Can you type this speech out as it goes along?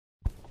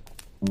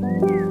I'm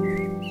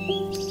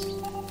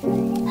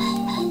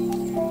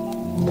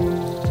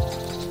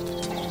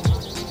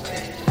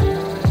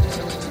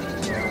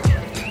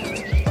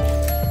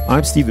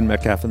Stephen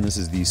Metcalf, and this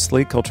is the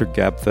Slate Culture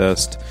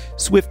Gabfest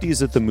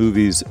Swifties at the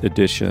Movies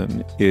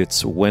edition.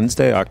 It's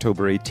Wednesday,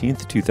 October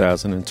 18th,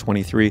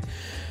 2023.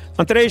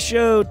 On today's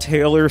show,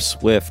 Taylor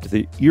Swift.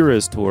 The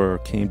Eras Tour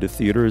came to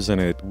theaters,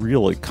 and it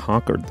really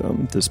conquered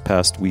them this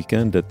past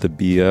weekend at the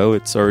BO.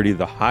 It's already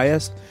the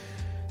highest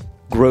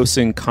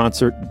grossing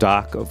concert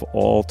doc of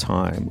all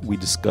time. We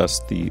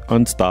discussed the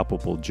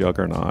unstoppable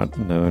juggernaut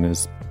known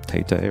as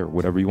Tay-Tay, or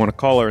whatever you want to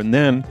call her, and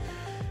then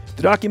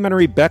the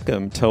documentary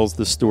Beckham tells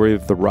the story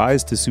of the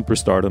rise to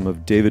superstardom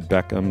of David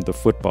Beckham, the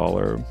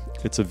footballer.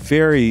 It's a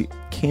very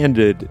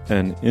candid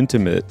and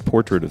intimate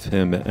portrait of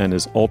him and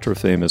his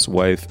ultra-famous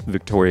wife,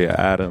 Victoria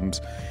Adams,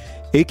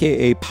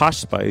 a.k.a. Posh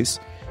Spice.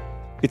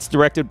 It's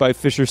directed by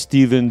Fisher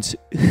Stevens,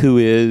 who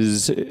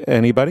is...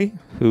 Anybody?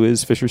 Who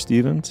is Fisher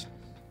Stevens?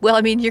 Well,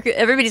 I mean,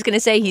 everybody's going to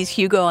say he's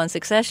Hugo on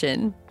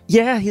Succession.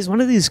 Yeah, he's one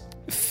of these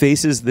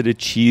faces that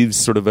achieves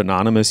sort of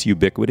anonymous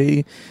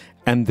ubiquity.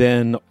 And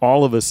then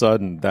all of a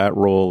sudden, that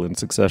role in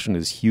Succession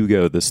as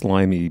Hugo, the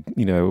slimy,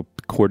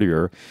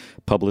 courtier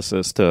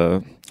publicist,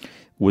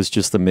 was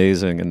just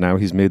amazing. And now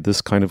he's made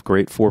this kind of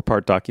great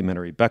 4-part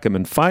documentary, Beckham.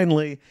 And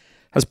finally,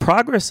 has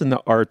progress in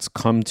the arts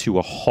come to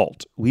a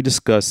halt? We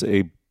discuss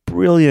a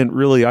brilliant,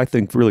 really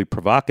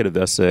provocative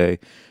essay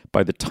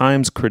by the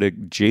Times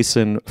critic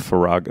Jason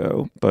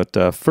Farago. But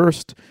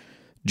first,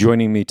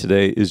 joining me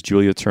today is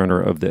Julia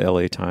Turner of the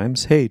LA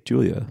Times. Hey,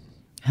 Julia.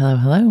 Hello,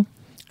 hello.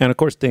 And, of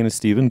course, Dana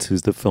Stevens,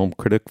 who's the film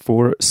critic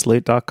for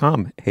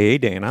Slate.com. Hey,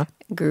 Dana.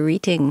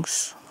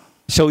 Greetings.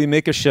 Shall we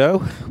make a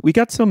show? We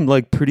got some,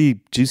 pretty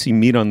juicy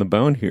meat on the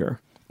bone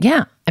here.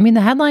 Yeah. I mean, the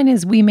headline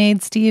is We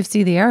Made Steve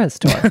See the Eras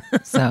Tour.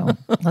 So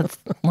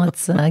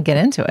let's get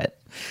into it.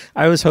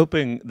 I was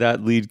hoping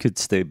that lead could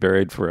stay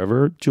buried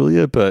forever,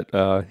 Julia, but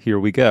here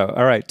we go.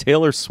 All right,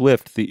 Taylor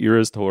Swift, the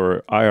Eras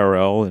Tour,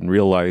 IRL in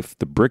real life,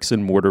 the bricks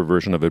and mortar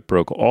version of it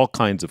broke all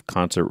kinds of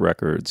concert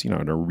records,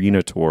 an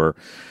arena tour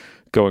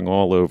going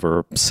all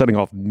over, setting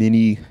off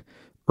mini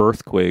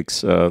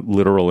earthquakes,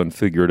 literal and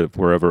figurative,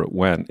 wherever it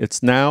went.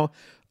 It's now,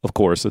 of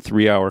course, a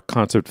 3-hour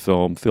concert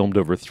film filmed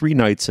over 3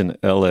 nights in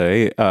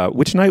L.A.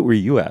 Which night were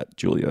you at,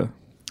 Julia?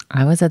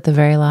 I was at the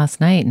very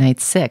last night, night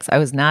 6. I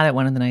was not at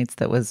one of the nights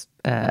that was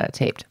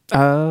taped.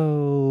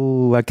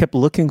 Oh, I kept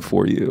looking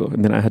for you,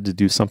 and then I had to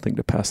do something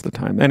to pass the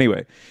time.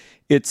 Anyway,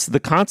 the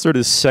concert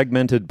is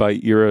segmented by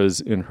eras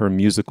in her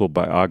musical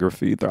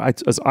biography.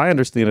 As I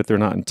understand it, they're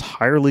not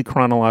entirely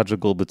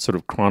chronological, but sort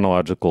of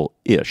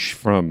chronological-ish,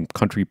 from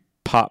country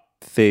pop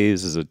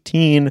phase as a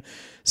teen,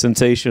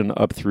 sensation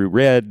up through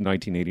Red,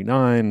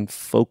 1989,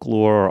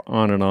 folklore,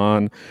 on and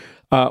on.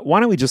 Why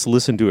don't we just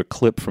listen to a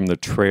clip from the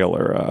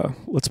trailer?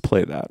 Let's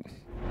play that.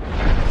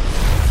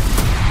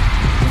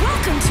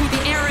 Welcome to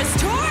the Eras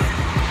Tour.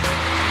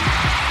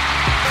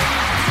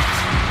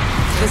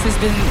 This has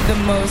been the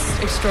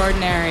most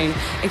extraordinary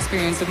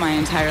experience of my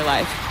entire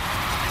life.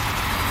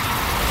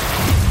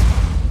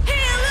 He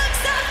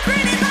looks so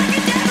pretty like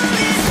a devil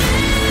is.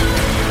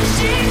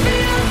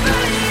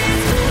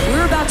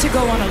 We're about to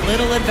go on a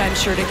little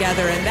adventure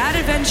together, and that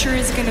adventure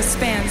is going to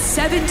span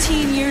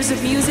 17 years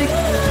of music.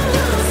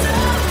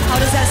 How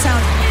does that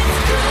sound?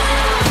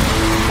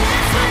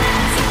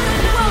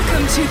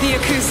 Welcome to the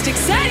acoustic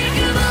set.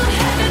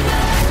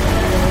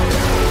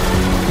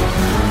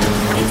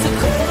 It's a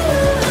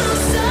cool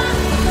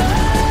summer.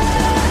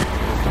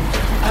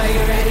 Are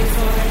you ready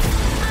for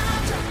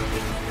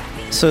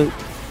it? So,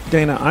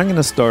 Dana, I'm going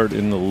to start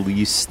in the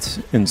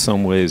least, in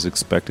some ways,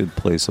 expected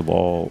place of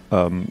all.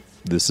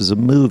 This is a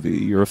movie.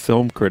 You're a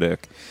film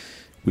critic.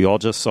 We all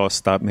just saw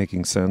Stop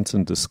Making Sense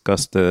and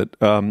discussed it.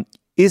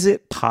 Is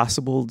it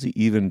possible to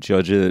even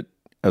judge it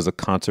as a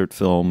concert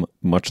film,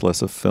 much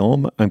less a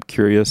film? I'm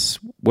curious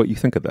what you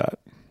think of that.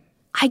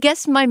 I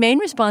guess my main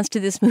response to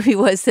this movie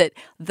was that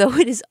though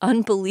it is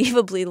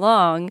unbelievably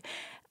long,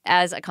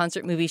 as a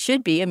concert movie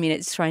should be, I mean,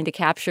 it's trying to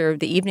capture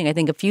the evening. I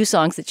think a few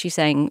songs that she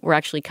sang were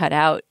actually cut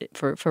out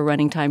for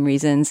running time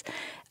reasons.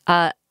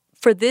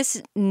 For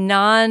this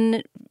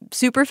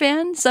non-super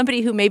fan,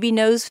 somebody who maybe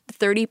knows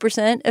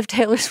 30% of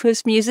Taylor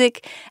Swift's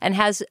music and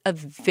has a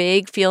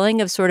vague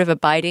feeling of sort of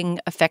abiding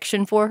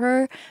affection for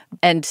her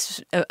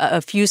and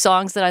a few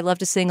songs that I love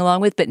to sing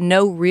along with, but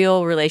no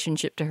real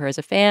relationship to her as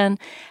a fan,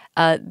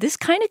 this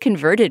kind of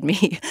converted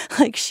me.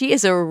 Like, she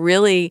is a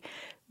really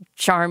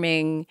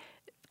charming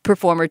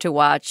performer to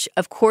watch.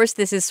 Of course,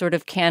 this is sort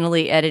of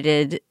cannily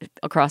edited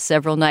across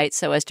several nights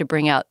so as to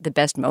bring out the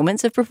best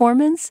moments of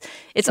performance.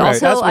 It's right, also,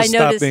 that's what I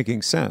noticed, Stop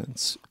Making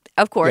Sense.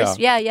 Of course.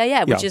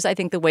 Yeah. Which is, I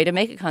think, the way to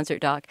make a concert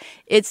doc.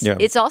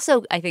 It's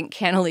also, I think,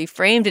 cannily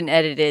framed and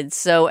edited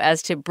so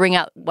as to bring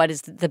out what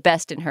is the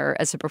best in her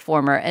as a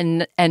performer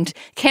and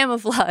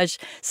camouflage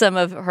some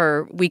of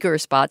her weaker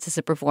spots as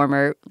a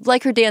performer,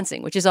 like her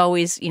dancing, which is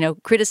always,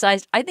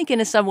 criticized, I think, in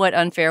a somewhat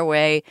unfair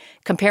way,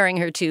 comparing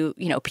her to,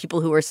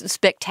 people who are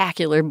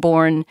spectacular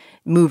born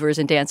movers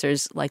and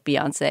dancers like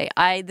Beyonce.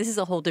 This is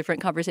a whole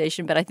different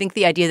conversation, but I think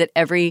the idea that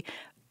every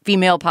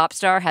female pop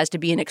star has to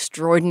be an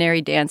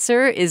extraordinary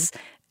dancer is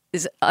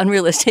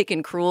unrealistic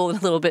and cruel and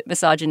a little bit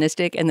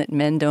misogynistic, and that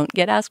men don't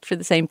get asked for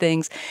the same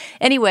things.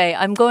 Anyway,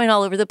 I'm going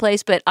all over the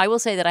place, but I will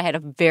say that I had a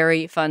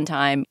very fun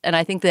time. And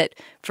I think that,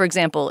 for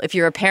example, if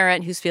you're a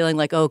parent who's feeling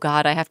like, oh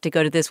God, I have to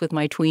go to this with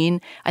my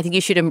tween, I think you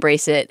should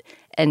embrace it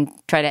and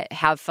try to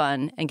have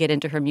fun and get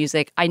into her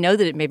music. I know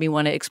that it made me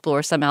want to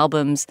explore some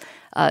albums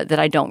that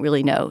I don't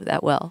really know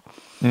that well.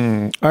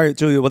 All right,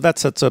 Julia, well, that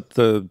sets up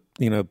the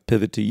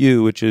pivot to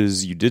you, which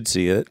is you did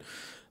see it.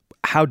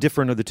 How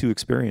different are the two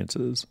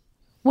experiences?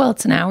 Well,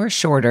 it's an hour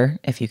shorter,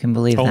 if you can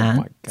believe that.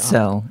 My God.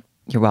 So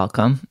you're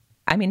welcome.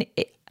 I mean,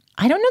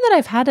 I don't know that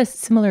I've had a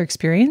similar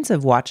experience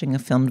of watching a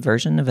filmed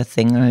version of a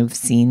thing I've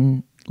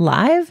seen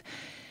live.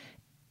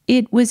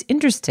 It was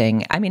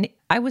interesting. I mean,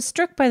 I was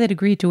struck by the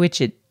degree to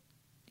which it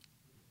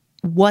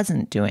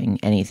wasn't doing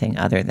anything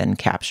other than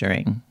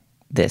capturing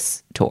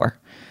this tour.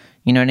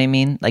 You know what I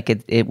mean? Like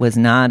it was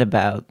not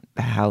about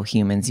how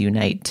humans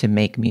unite to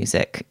make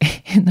music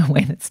in the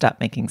way that Stop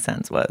Making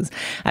Sense was.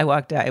 I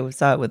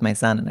saw it with my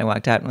son, and I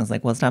walked out and was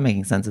like, well, Stop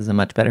Making Sense is a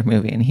much better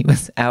movie. And he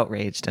was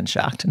outraged and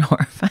shocked and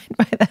horrified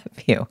by that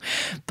view.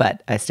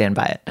 But I stand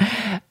by it.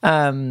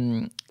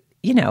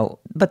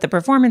 But the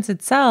performance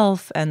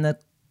itself and the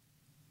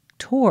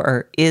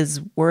tour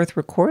is worth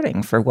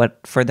recording for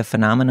the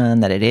phenomenon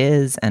that it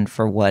is and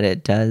for what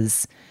it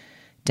does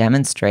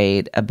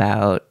demonstrate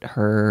about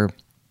her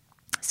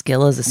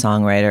skill as a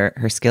songwriter,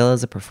 her skill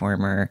as a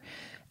performer,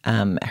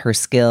 her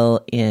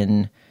skill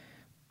in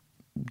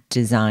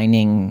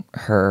designing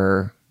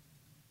her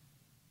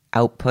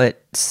output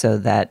so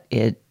that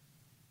it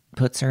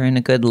puts her in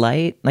a good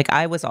light. Like,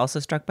 I was also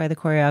struck by the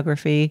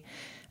choreography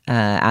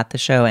at the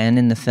show and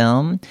in the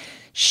film.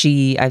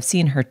 I've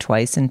seen her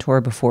twice in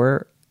tour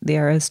before the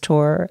Eras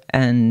tour,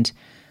 and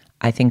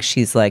I think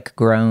she's like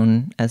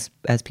grown as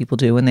people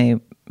do when they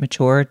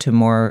mature to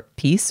more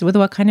peace with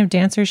what kind of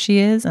dancer she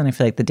is. And I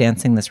feel like the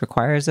dancing this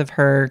requires of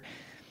her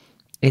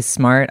is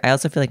smart. I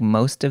also feel like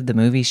most of the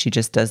movie she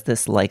just does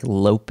this like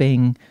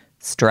loping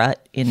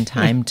strut in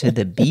time to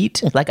the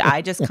beat. Like,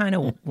 I just kind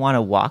of want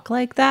to walk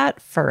like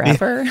that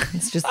forever.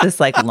 It's just this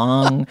like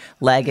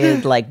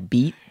long-legged like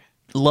beat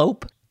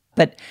lope.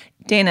 But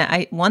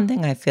Dana, one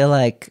thing I feel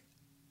like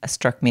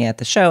struck me at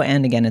the show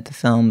and again at the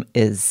film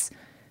is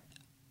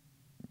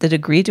the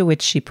degree to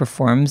which she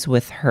performs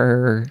with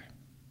her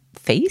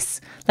face.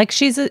 Like,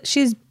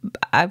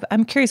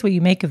 I'm curious what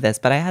you make of this,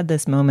 but I had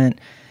this moment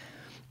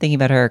thinking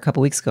about her a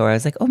couple weeks ago where I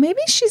was like, oh, maybe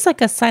she's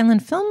like a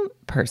silent film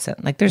person.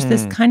 Like, there's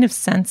this kind of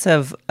sense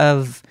of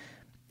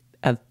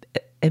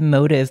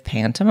emotive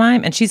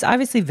pantomime. And she's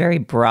obviously very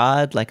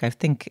broad. Like, I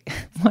think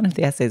one of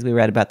the essays we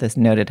read about this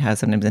noted how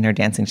sometimes in her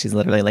dancing, she's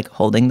literally like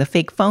holding the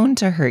fake phone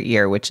to her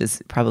ear, which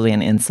is probably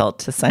an insult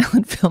to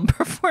silent film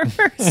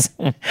performers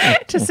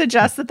to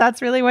suggest that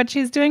that's really what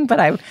she's doing.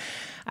 But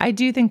I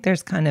do think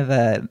there's kind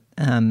of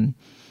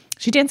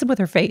she dances with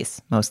her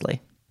face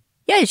mostly.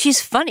 Yeah,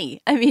 she's funny.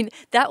 I mean,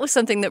 that was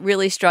something that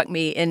really struck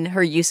me in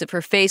her use of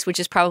her face, which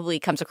is probably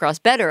comes across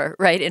better,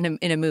 right, in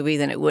a movie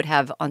than it would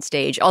have on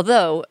stage.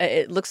 Although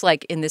it looks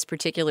like in this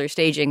particular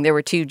staging, there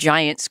were two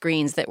giant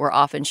screens that were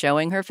often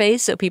showing her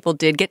face, so people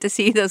did get to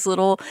see those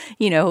little,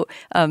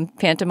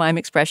 pantomime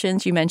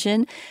expressions you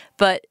mentioned.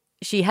 But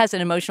she has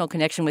an emotional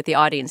connection with the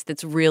audience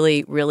that's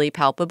really, really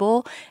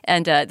palpable,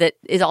 and that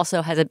it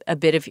also has a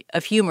bit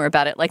of humor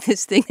about it, like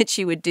this thing that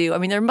she would do. I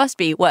mean, there must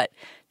be,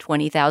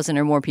 20,000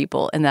 or more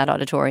people in that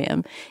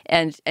auditorium.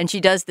 And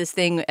she does this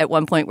thing at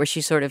one point where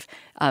she sort of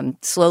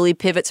slowly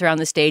pivots around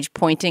the stage,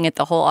 pointing at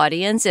the whole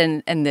audience,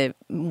 and the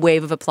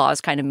wave of applause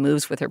kind of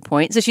moves with her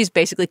point. So she's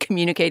basically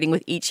communicating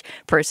with each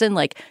person,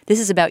 like, this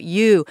is about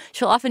you.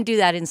 She'll often do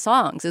that in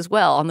songs as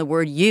well. On the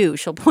word you,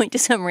 she'll point to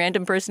some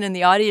random person in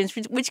the audience,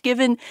 which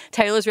given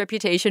Taylor's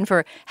reputation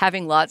for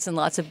having lots and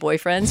lots of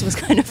boyfriends was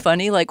kind of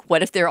funny. Like,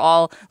 what if they're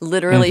all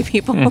literally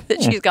people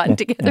that she's gotten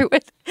together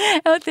with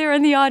out there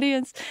in the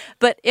audience?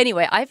 But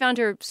anyway, I found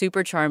her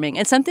super charming.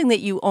 And something that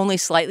you only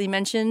slightly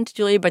mentioned,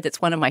 Julia, but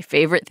that's one of my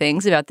favorite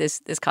things about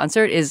this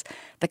concert is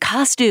the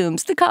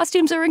costumes. The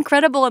costumes are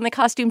incredible, and the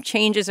costume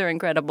changes are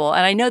incredible.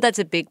 And I know that's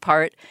a big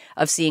part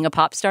of seeing a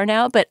pop star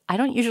now, but I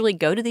don't usually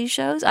go to these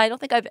shows. I don't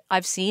think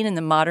I've seen in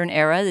the modern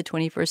era, the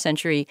 21st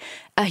century,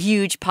 a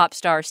huge pop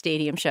star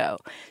stadium show.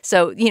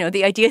 So,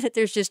 the idea that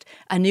there's just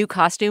a new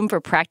costume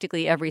for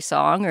practically every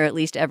song, or at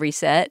least every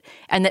set,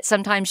 and that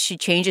sometimes she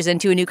changes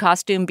into a new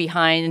costume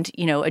behind,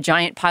 a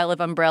giant pile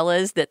of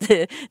umbrellas that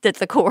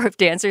the core of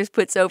dancers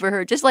puts over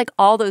her. Just like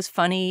all those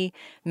funny,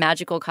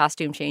 magical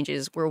costume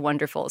changes were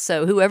wonderful.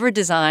 So whoever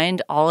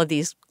designed all of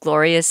these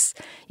glorious,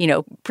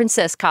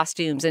 princess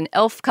costumes and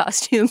elf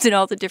costumes and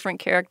all the different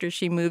characters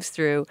she moves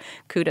through,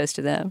 kudos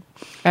to them.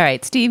 All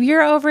right, Steve,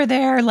 you're over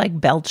there like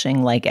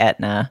belching like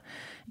Etna.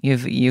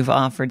 You've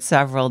offered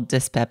several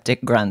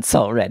dyspeptic grunts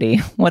already.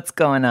 What's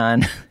going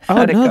on?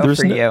 How'd it go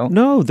for you?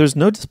 No, there's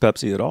no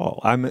dyspepsy at all.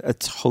 I'm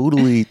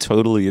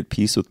totally at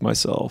peace with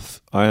myself.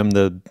 I am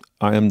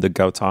the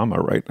Gautama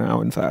right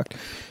now, in fact.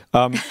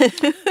 But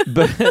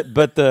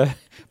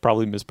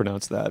probably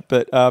mispronounced that.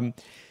 But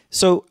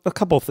So a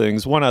couple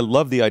things. One, I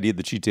love the idea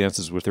that she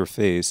dances with her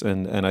face,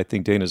 and I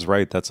think Dana's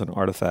right. That's an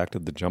artifact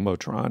of the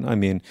Jumbotron. I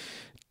mean,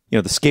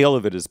 the scale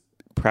of it is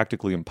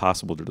practically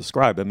impossible to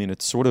describe. I mean,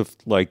 it's sort of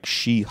like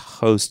she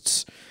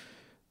hosts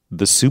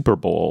the Super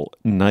Bowl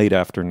night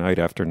after night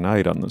after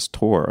night on this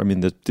tour. I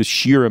mean, the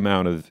sheer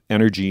amount of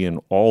energy in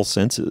all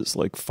senses,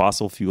 like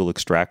fossil fuel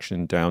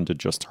extraction down to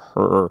just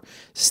her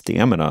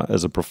stamina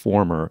as a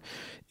performer,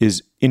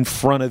 is in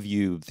front of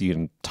you the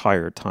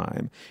entire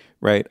time.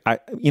 Right.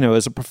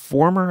 As a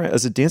performer,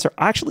 as a dancer,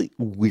 I actually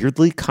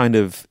weirdly kind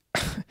of,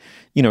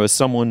 as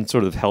someone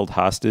sort of held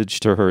hostage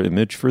to her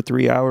image for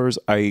 3 hours,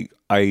 I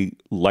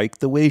like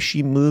the way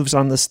she moves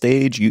on the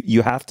stage.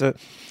 You have to,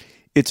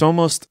 it's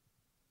almost,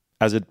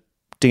 as a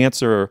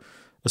dancer,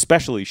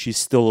 especially, she's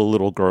still a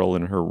little girl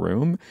in her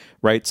room,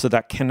 right? So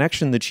that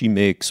connection that she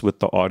makes with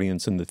the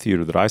audience in the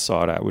theater that I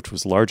saw it at, which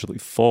was largely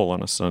full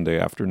on a Sunday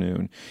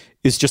afternoon,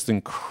 is just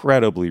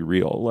incredibly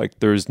real. Like,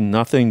 there's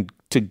nothing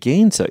to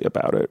gainsay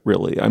about it,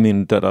 really. I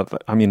mean,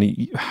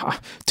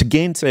 to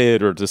gainsay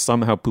it or to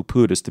somehow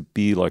poo-poo it is to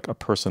be like a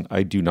person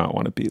I do not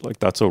want to be. Like,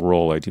 that's a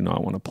role I do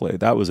not want to play.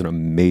 That was an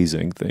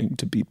amazing thing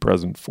to be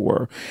present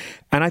for.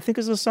 And I think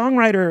as a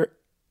songwriter,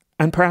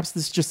 and perhaps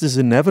this just is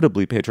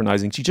inevitably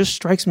patronizing, she just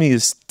strikes me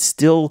as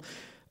still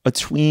a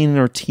tween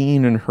or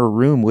teen in her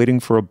room waiting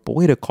for a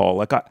boy to call.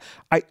 Like,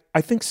 I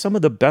think some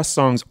of the best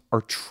songs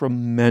are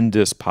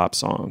tremendous pop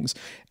songs.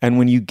 And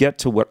when you get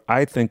to what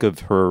I think of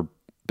her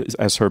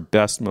as her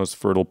best, most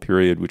fertile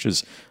period, which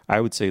is,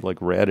 I would say,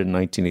 like Red in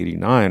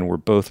 1989, were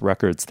both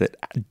records that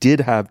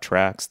did have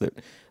tracks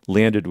that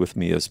landed with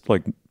me as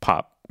like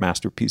pop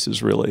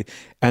masterpieces, really.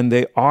 And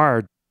they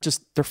are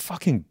just, they're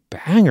fucking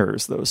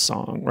bangers, those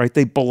songs, right?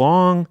 They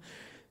belong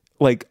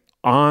like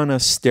on a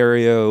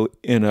stereo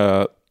in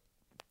a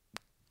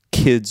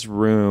kid's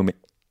room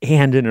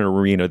and in an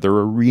arena. They're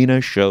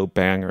arena show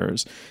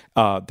bangers.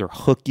 They're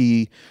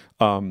hooky.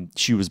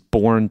 She was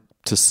born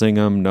to sing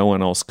them. No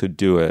one else could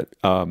do it.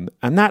 And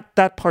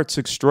that part's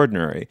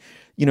extraordinary.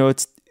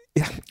 It's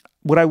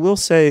what I will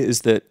say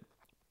is that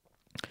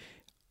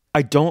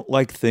I don't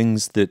like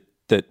things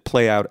that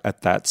play out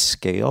at that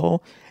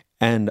scale,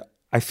 and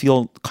I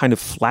feel kind of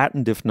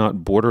flattened, if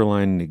not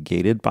borderline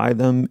negated by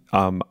them.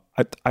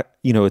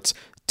 It's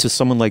to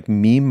someone like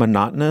me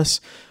monotonous,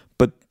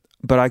 but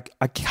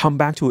I come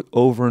back to it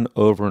over and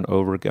over and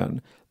over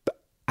again. The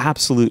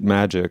absolute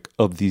magic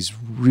of these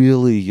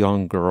really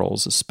young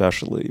girls,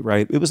 especially,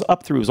 right? It was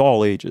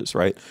all ages,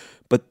 right?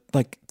 But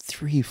like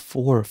 3,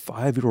 4,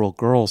 5-year-old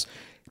girls,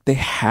 they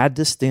had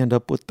to stand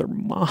up with their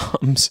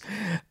moms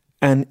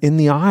and in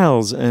the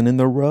aisles and in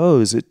the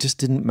rows, it just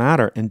didn't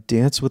matter, and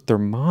dance with their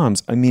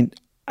moms. I mean,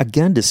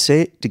 again,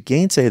 to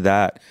gainsay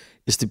that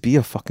is to be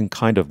a fucking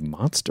kind of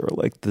monster.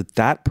 Like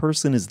that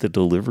person is the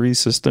delivery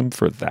system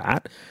for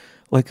that.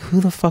 Like,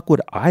 who the fuck would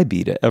I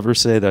be to ever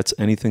say that's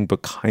anything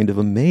but kind of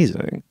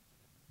amazing?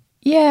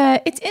 Yeah,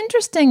 it's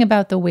interesting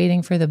about the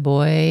waiting for the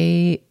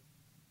boy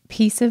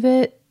piece of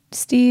it,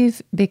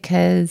 Steve,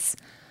 because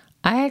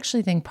I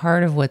actually think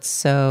part of what's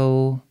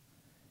so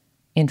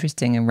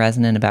interesting and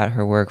resonant about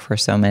her work for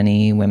so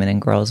many women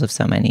and girls of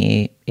so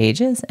many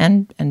ages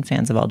and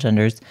fans of all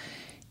genders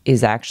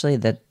is actually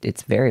that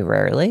it's very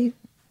rarely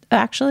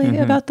actually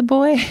about the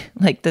boy.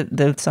 Like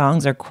the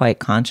songs are quite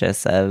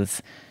conscious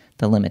of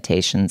the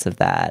limitations of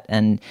that.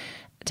 And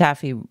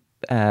Taffy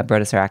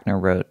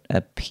Brodesser-Akner wrote a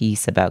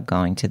piece about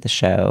going to the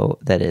show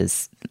that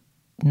is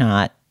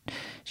not,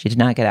 she did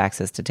not get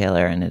access to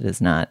Taylor, and it is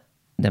not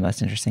the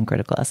most interesting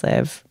critical essay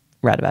I've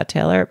read about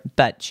Taylor,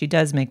 but she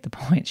does make the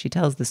point. She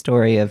tells the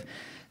story of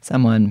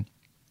someone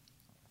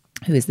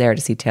who is there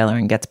to see Taylor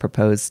and gets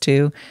proposed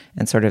to,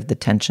 and sort of the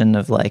tension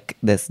of like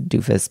this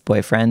doofus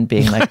boyfriend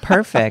being like,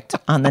 perfect,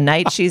 on the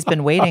night she's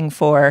been waiting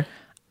for,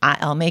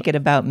 I'll make it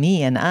about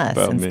me and us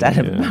instead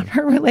of about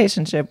her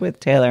relationship with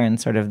Taylor, and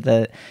sort of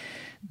the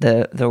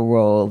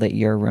role that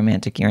your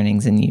romantic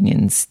yearnings and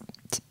unions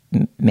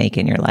make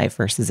in your life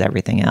versus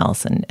everything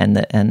else. And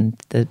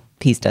the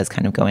piece does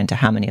kind of go into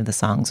how many of the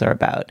songs are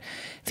about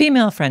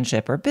female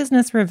friendship or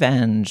business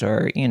revenge,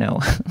 or,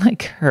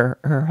 like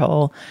her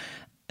whole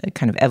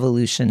kind of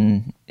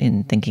evolution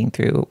in thinking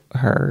through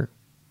her,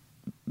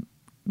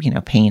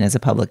 pain as a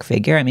public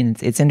figure. I mean,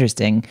 it's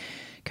interesting.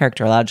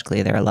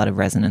 Characterologically, there are a lot of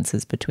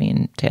resonances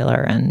between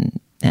Taylor and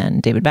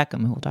David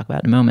Beckham, who we'll talk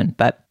about in a moment.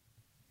 But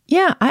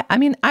yeah, I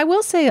mean, I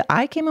will say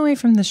I came away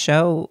from the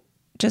show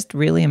just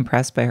really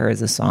impressed by her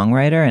as a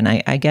songwriter. And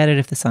I get it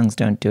if the songs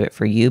don't do it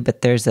for you,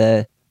 but there's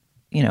I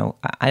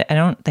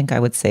don't think I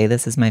would say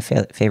this is my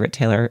favorite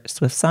Taylor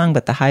Swift song,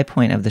 but the high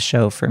point of the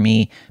show for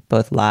me,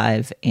 both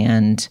live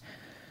and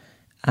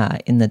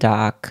in the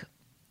doc,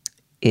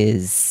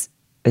 is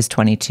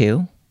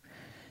 22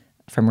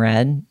 from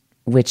Red,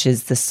 which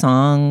is the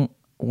song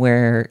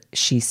where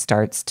she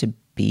starts to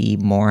be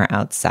more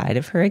outside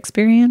of her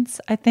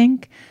experience, I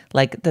think.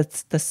 Like,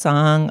 that's the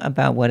song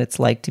about what it's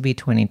like to be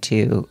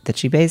 22 that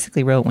she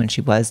basically wrote when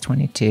she was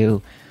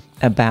 22,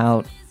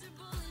 about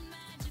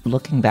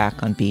looking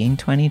back on being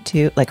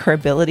 22, like her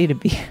ability to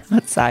be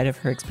outside of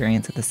her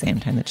experience at the same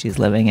time that she's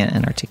living it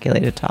and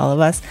articulate it to all of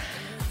us,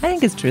 I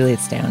think is truly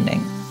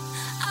astounding.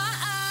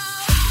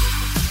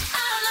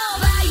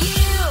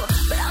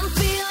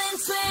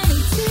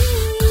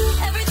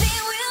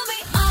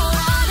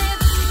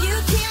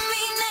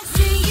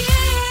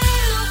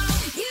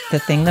 The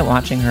thing that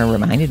watching her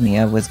reminded me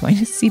of was going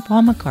to see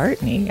Paul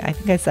McCartney. I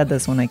think I said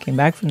this when I came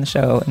back from the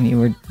show, and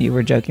you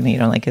were joking that you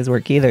don't like his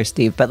work either,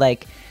 Steve. But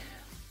like,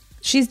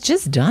 she's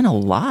just done a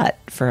lot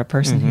for a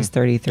person who's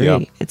 33.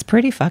 Yep. It's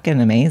pretty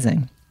fucking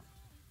amazing.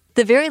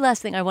 The very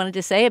last thing I wanted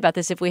to say about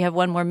this, if we have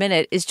one more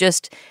minute, is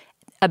just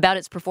about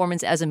its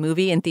performance as a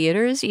movie in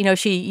theaters. You know,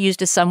 she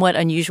used a somewhat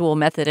unusual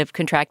method of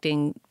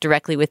contracting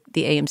directly with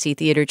the AMC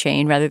theater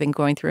chain rather than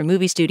going through a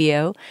movie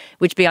studio,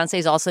 which Beyonce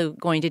is also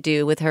going to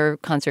do with her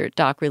concert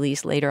doc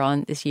release later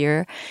on this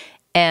year.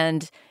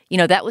 And, you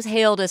know, that was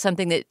hailed as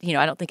something that, you know,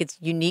 I don't think it's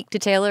unique to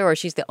Taylor or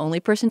she's the only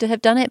person to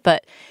have done it,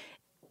 but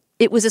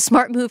it was a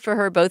smart move for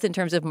her, both in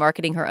terms of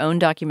marketing her own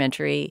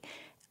documentary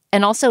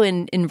and also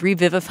in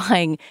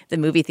revivifying the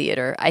movie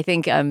theater. I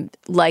think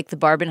like the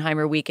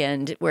Barbenheimer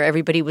weekend, where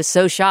everybody was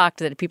so shocked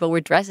that people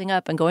were dressing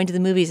up and going to the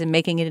movies and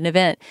making it an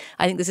event,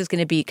 I think this is going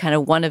to be kind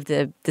of one of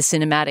the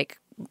cinematic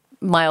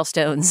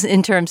milestones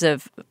in terms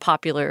of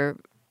popular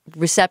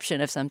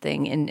reception of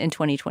something in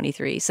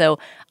 2023. So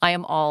I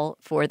am all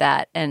for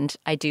that. And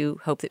I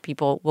do hope that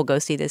people will go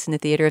see this in the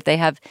theater if they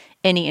have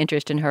any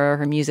interest in her or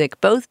her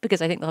music, both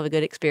because I think they'll have a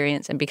good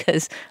experience and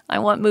because I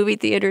want movie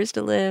theaters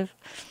to live.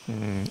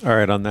 All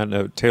right. On that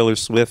note, Taylor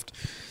Swift,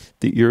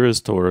 The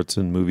Eras Tour. It's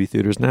in movie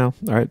theaters now.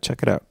 All right.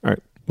 Check it out. All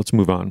right. Let's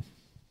move on.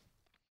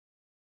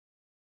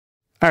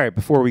 All right.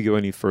 Before we go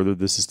any further,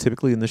 this is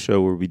typically in the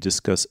show where we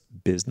discuss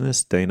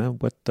business. Dana,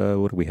 what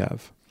do we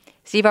have?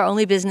 Steve, our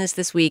only business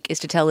this week is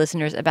to tell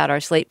listeners about our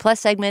Slate Plus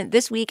segment.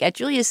 This week, at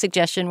Julia's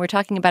suggestion, we're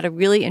talking about a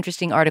really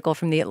interesting article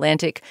from The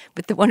Atlantic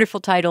with the wonderful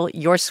title,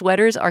 Your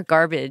Sweaters Are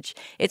Garbage.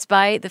 It's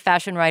by the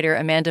fashion writer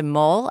Amanda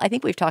Mull. I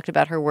think we've talked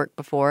about her work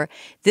before.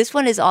 This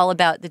one is all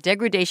about the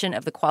degradation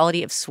of the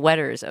quality of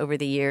sweaters over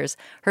the years.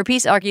 Her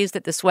piece argues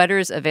that the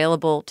sweaters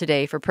available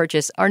today for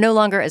purchase are no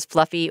longer as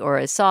fluffy or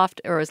as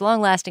soft or as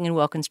long-lasting and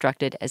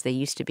well-constructed as they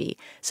used to be.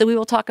 So we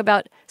will talk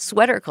about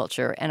sweater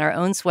culture and our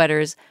own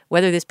sweaters,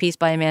 whether this piece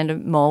by Amanda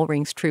Mull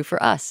rings true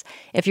for us.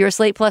 If you're a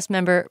Slate Plus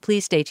member,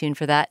 please stay tuned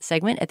for that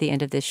segment at the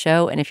end of this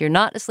show. And if you're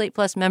not a Slate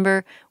Plus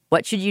member,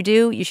 what should you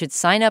do? You should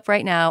sign up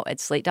right now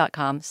at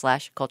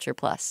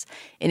slate.com/cultureplus.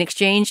 In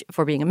exchange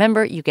for being a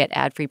member, you get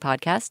ad-free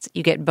podcasts,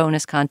 you get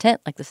bonus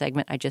content like the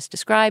segment I just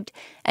described,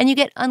 and you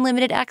get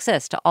unlimited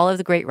access to all of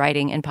the great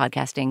writing and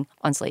podcasting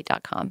on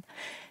slate.com.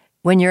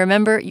 When you're a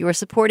member, you are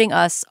supporting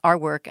us, our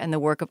work, and the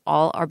work of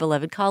all our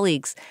beloved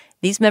colleagues.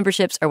 These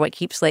memberships are what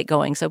keep Slate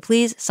going. So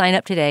please sign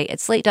up today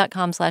at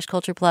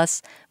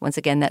slate.com/cultureplus. Once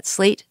again, that's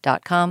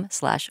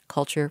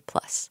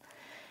slate.com/cultureplus.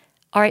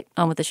 All right,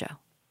 on with the show.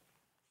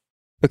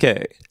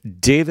 Okay,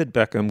 David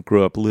Beckham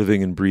grew up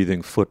living and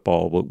breathing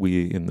football, what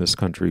we in this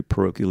country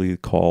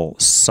parochially call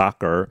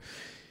soccer.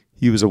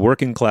 He was a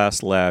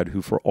working-class lad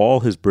who, for all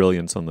his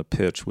brilliance on the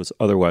pitch, was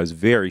otherwise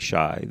very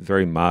shy,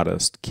 very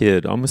modest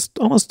kid, almost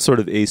sort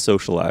of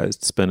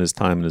asocialized, spent his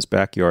time in his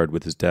backyard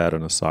with his dad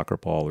on a soccer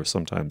ball, or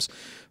sometimes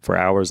for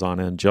hours on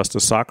end, just a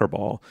soccer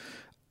ball.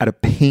 At a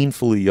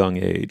painfully young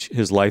age,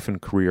 his life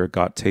and career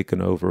got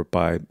taken over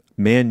by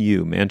Man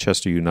U,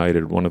 Manchester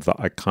United, one of the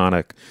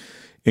iconic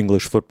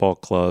English football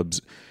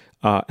clubs,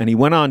 and he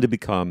went on to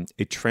become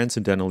a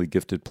transcendentally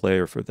gifted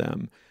player for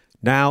them.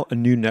 Now, a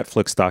new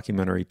Netflix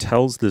documentary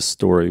tells this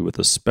story with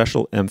a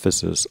special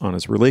emphasis on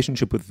his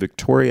relationship with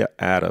Victoria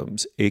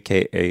Adams,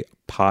 a.k.a.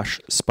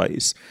 Posh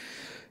Spice.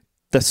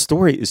 The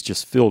story is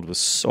just filled with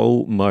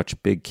so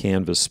much big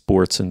canvas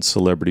sports and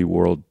celebrity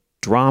world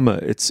drama.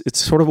 It's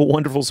sort of a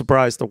wonderful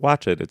surprise to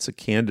watch it. It's a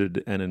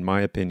candid and, in my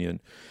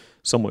opinion,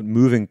 somewhat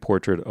moving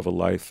portrait of a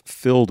life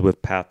filled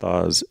with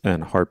pathos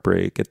and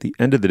heartbreak. At the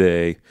end of the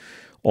day,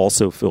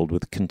 also filled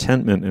with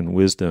contentment and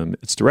wisdom.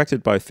 It's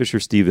directed by Fisher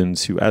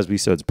Stevens, who, as we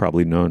said, is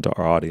probably known to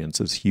our audience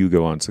as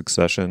Hugo on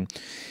Succession.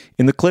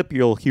 In the clip,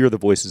 you'll hear the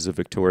voices of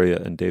Victoria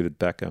and David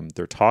Beckham.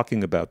 They're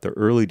talking about the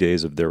early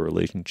days of their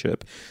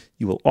relationship.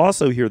 You will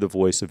also hear the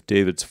voice of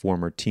David's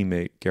former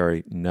teammate,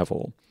 Gary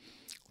Neville.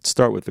 Let's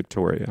start with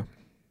Victoria.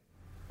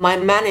 My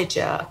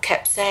manager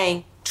kept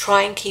saying,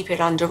 try and keep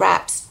it under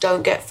wraps.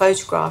 Don't get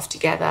photographed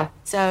together.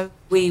 So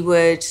we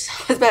would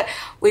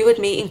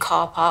meet in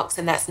car parks,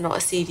 and that's not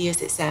as seedy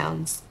as it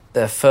sounds.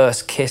 The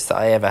first kiss that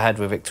I ever had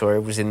with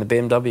Victoria was in the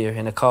BMW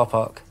in a car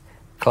park.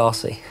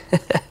 Classy.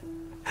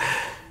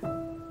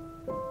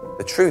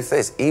 The truth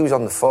is, he was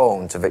on the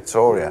phone to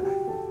Victoria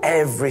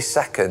every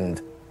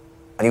second,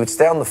 and he would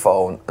stay on the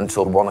phone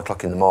until 1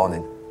 o'clock in the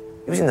morning.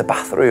 He was in the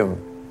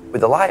bathroom with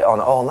the light on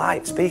all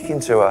night, speaking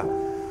to her.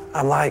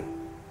 I'm like,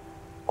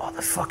 what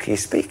the fuck are you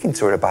speaking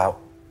to her about?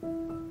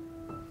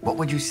 What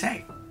would you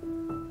say?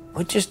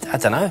 I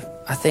don't know.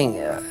 I think,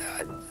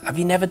 have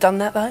you never done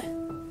that though?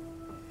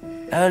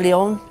 Early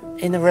on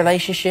in the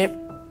relationship?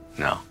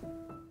 No.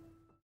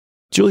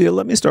 Julia,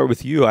 let me start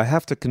with you. I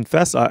have to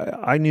confess,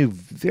 I knew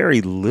very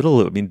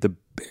little. I mean, the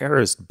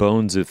barest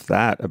bones, if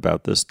that,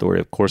 about this story.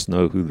 Of course,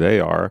 know who they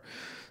are.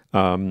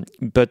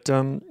 But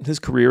his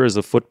career as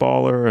a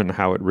footballer and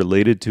how it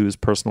related to his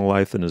personal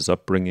life and his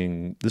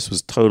upbringing, this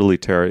was totally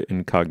terra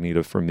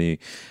incognita for me.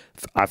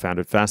 I found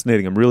it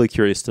fascinating. I'm really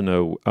curious to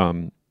know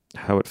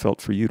how it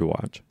felt for you to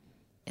watch.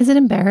 Is it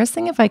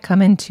embarrassing if I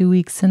come in 2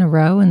 weeks in a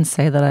row and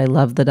say that I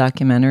love the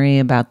documentary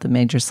about the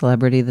major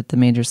celebrity, that the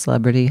major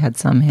celebrity had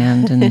some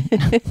hand in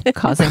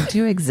causing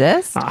to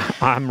exist?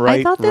 I'm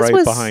right, I thought this right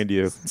was behind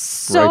you.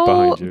 So right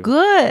behind you.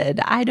 Good.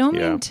 I don't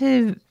mean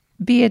to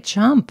be a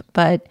chump,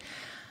 but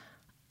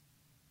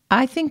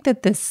I think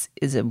that this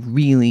is a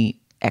really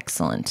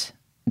excellent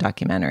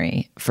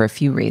documentary for a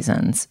few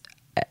reasons.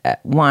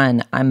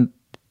 One, I'm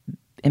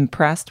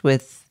impressed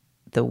with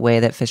the way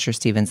that Fisher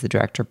Stevens, the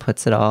director,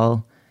 puts it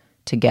all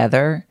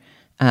together.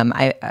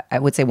 I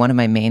would say one of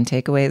my main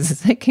takeaways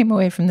is I came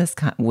away from this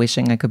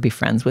wishing I could be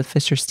friends with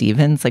Fisher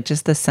Stevens, like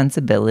just the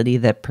sensibility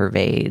that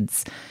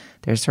pervades.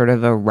 There's sort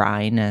of a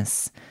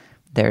wryness.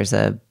 There's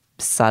a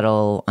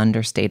subtle,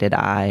 understated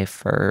eye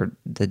for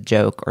the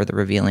joke or the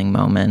revealing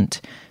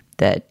moment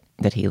that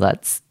he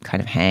lets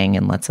kind of hang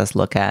and lets us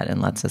look at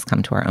and lets us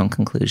come to our own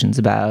conclusions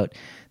about.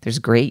 There's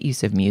great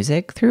use of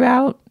music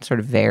throughout, sort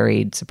of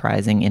varied,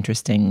 surprising,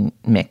 interesting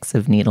mix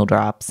of needle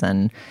drops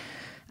and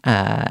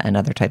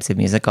other types of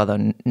music,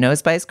 although no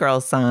Spice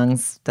Girls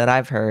songs that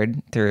I've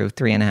heard through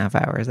 3.5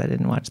 hours. I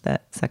didn't watch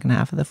that second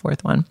half of the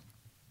fourth one.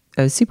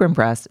 I was super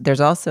impressed.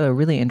 There's also a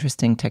really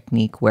interesting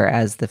technique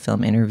whereas the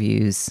film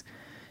interviews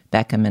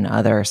Beckham and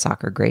other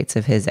soccer greats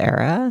of his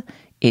era,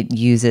 it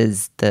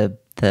uses the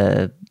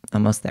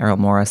almost the Errol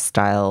Morris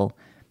style.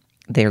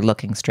 They're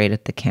looking straight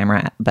at the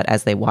camera, but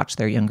as they watch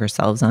their younger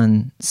selves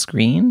on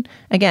screen,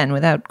 again,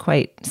 without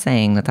quite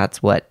saying that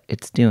that's what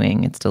it's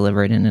doing, it's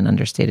delivered in an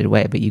understated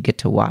way, but you get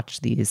to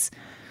watch these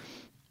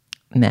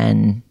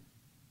men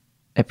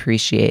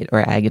appreciate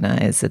or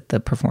agonize at the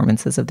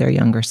performances of their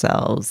younger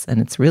selves. And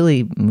it's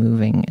really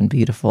moving and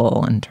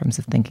beautiful in terms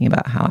of thinking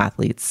about how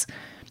athletes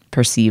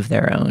perceive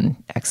their own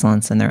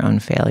excellence and their own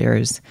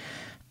failures.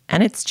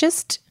 And it's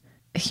just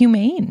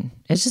humane.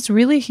 It's just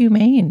really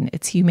humane.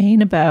 It's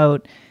humane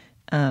about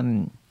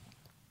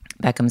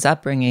Beckham's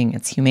upbringing.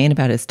 It's humane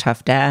about his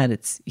tough dad.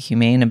 It's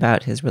humane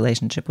about his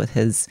relationship with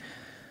his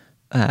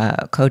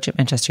coach at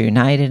Manchester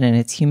United. And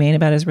it's humane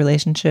about his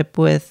relationship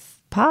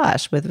with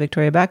Posh, with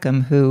Victoria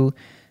Beckham, who,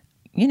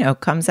 you know,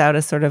 comes out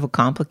as sort of a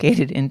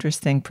complicated,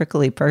 interesting,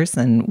 prickly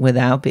person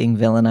without being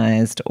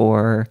villainized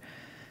or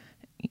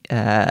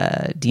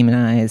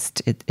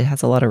demonized. It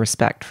has a lot of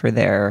respect for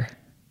their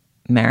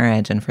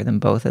marriage and for them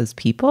both as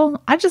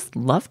people. I just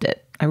loved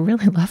it. I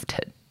really loved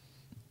it.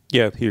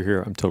 Yeah,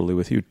 here. I'm totally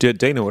with you.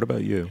 Dana, what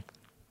about you?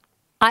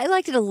 I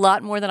liked it a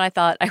lot more than I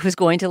thought I was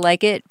going to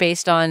like it,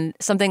 based on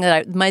something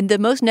that the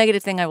most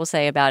negative thing I will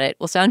say about it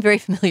will sound very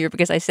familiar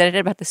because I said it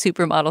about the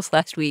supermodels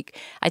last week.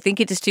 I think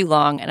it is too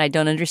long, and I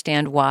don't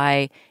understand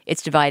why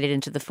it's divided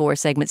into the 4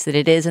 segments that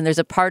it is. And there's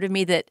a part of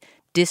me that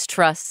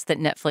distrusts that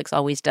Netflix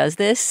always does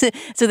this.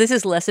 So this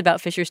is less about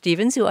Fisher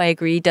Stevens, who I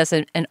agree does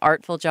an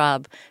artful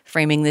job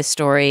framing this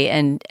story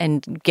and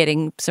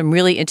getting some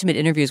really intimate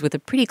interviews with a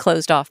pretty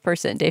closed-off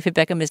person. David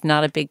Beckham is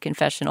not a big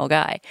confessional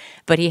guy,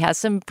 but he has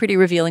some pretty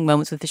revealing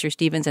moments with Fisher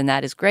Stevens, and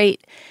that is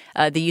great.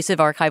 The use of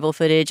archival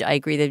footage, I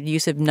agree. The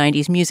use of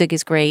 90s music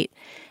is great.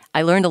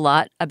 I learned a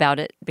lot about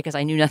it because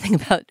I knew nothing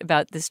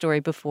about this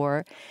story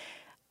before.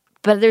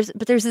 But there's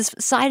this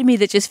side of me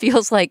that just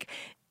feels like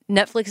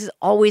Netflix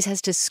always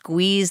has to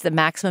squeeze the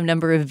maximum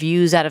number of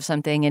views out of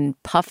something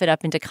and puff it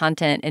up into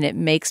content. And it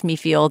makes me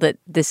feel that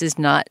this is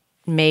not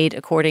made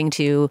according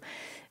to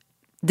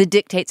the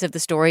dictates of the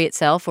story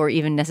itself, or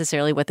even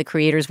necessarily what the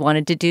creators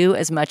wanted to do,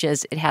 as much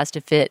as it has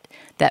to fit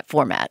that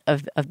format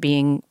of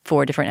being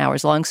 4 different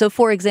hours long. So,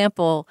 for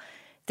example,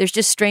 there's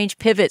just strange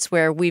pivots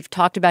where we've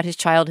talked about his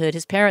childhood.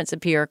 His parents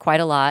appear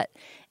quite a lot.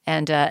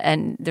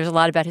 And there's a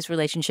lot about his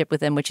relationship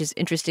with them, which is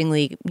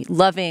interestingly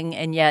loving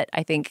and yet,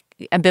 I think,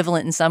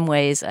 ambivalent in some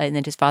ways. And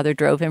then his father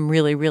drove him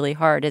really, really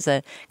hard as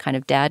a kind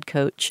of dad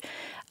coach.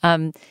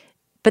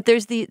 But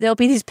there'll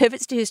be these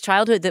pivots to his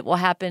childhood that will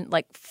happen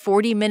like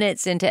 40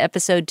 minutes into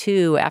episode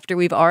 2 after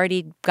we've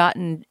already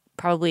gotten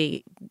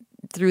probably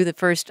through the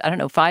first,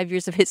 5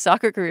 years of his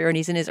soccer career, and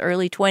he's in his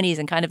early 20s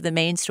and kind of the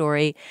main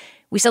story.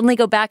 We suddenly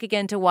go back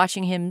again to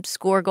watching him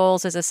score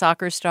goals as a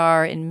soccer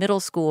star in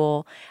middle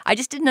school. I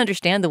just didn't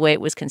understand the way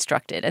it was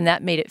constructed, and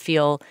that made it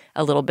feel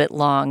a little bit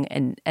long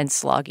and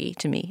sloggy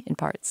to me in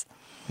parts.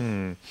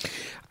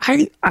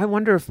 I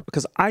wonder if,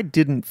 because I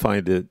didn't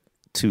find it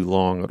too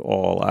long at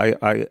all.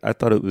 I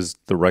thought it was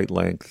the right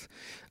length.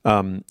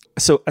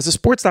 So as a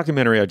sports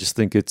documentary, I just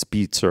think its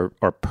beats are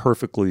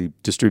perfectly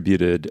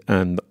distributed,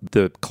 and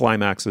the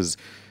climaxes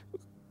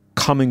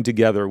coming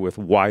together with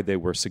why they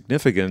were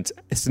significant.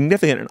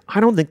 And I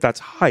don't think that's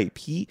hype.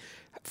 He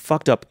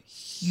fucked up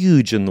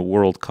huge in the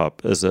World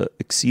Cup as a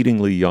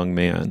exceedingly young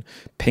man,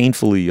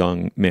 painfully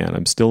young man.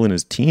 I'm still in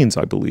his teens,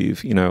 I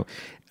believe,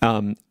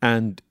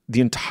 and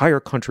the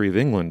entire country of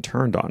England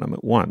turned on him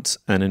at once.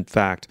 And in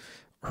fact,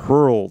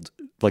 hurled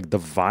like the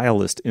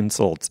vilest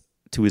insults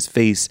to his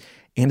face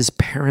and his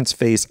parents'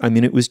 face. I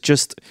mean, it was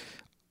just,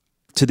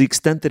 to the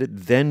extent that it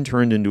then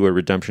turned into a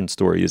redemption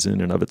story, is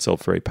in and of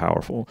itself very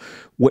powerful.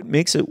 What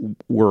makes it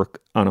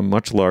work on a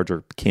much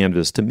larger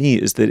canvas to me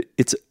is that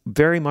it's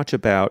very much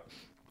about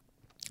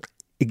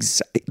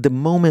the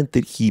moment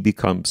that he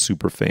becomes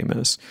super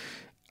famous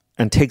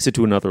and takes it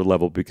to another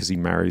level because he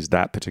marries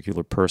that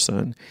particular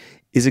person,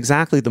 is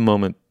exactly the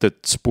moment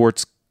that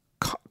sports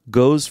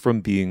goes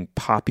from being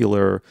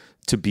popular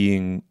to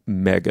being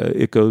mega.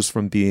 It goes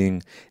from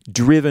being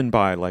driven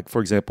by, like,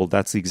 for example,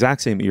 that's the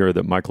exact same era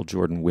that Michael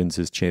Jordan wins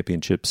his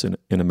championships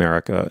in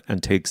America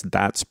and takes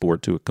that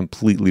sport to a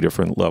completely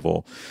different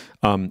level.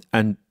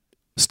 And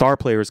star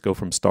players go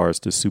from stars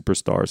to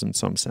superstars in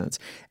some sense.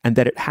 And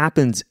that it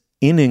happens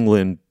in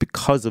England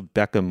because of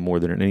Beckham more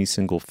than any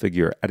single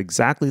figure at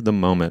exactly the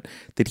moment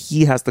that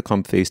he has to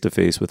come face to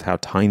face with how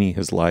tiny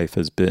his life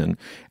has been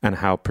and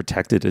how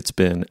protected it's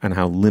been and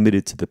how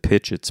limited to the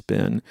pitch it's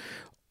been,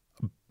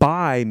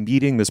 by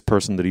meeting this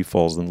person that he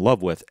falls in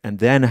love with and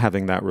then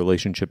having that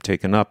relationship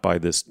taken up by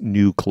this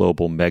new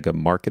global mega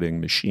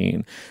marketing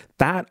machine.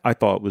 That I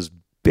thought was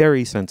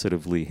very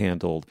sensitively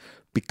handled,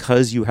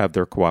 because you have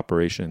their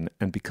cooperation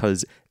and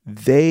because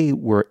they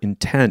were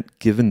intent,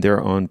 given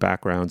their own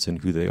backgrounds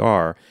and who they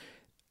are,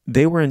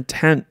 they were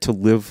intent to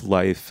live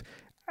life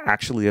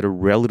actually at a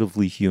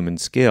relatively human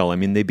scale. I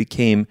mean, they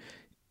became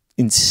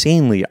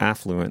insanely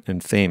affluent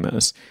and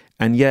famous.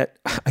 And yet,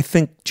 I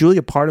think,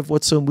 Julia, part of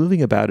what's so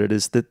moving about it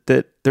is that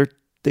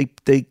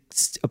they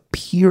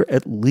appear,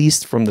 at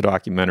least from the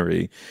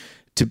documentary,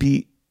 to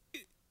be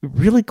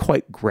really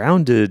quite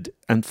grounded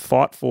and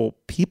thoughtful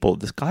people.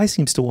 This guy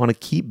seems to want to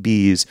keep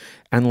bees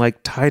and like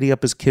tidy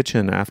up his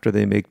kitchen after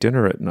they make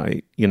dinner at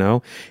night. You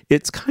know,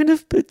 it's kind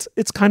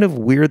of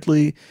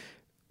weirdly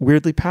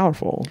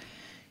powerful.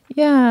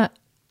 Yeah.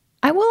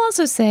 I will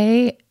also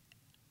say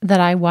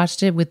that I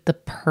watched it with the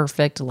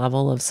perfect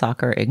level of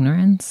soccer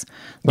ignorance.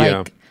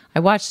 Like, I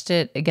watched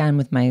it again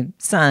with my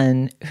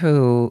son,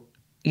 who,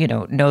 you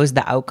know, knows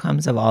the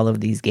outcomes of all of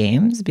these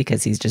games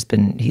because he's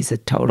a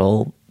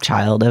total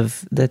child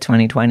of the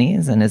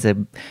 2020s and is a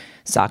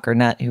soccer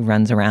nut who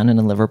runs around in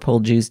a Liverpool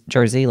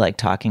jersey, like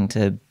talking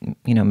to,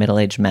 you know,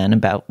 middle-aged men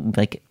about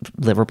like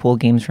Liverpool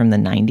games from the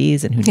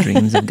 90s and who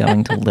dreams of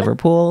going to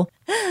Liverpool.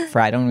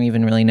 For I don't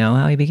even really know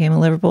how he became a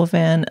Liverpool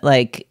fan.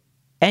 Like,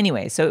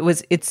 anyway, so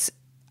it's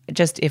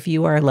just, if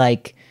you are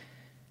like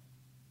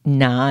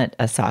not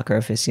a soccer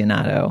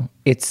aficionado,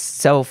 it's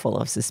so full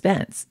of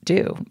suspense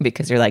too,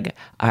 because you're like,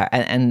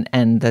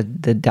 and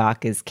the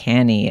doc is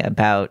canny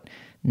about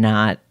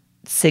not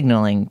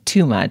signaling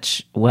too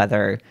much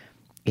whether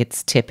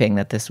it's tipping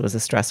that this was a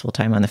stressful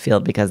time on the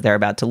field because they're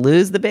about to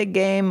lose the big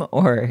game,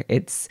 or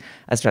it's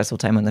a stressful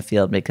time on the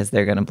field because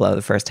they're going to blow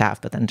the first half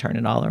but then turn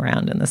it all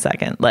around in the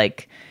second.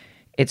 Like,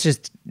 it's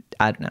just,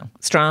 I don't know,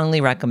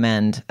 strongly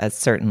recommend a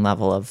certain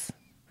level of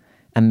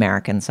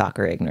American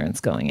soccer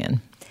ignorance going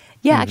in.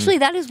 Yeah, actually,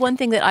 that is one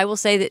thing that I will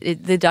say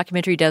that the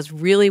documentary does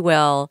really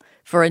well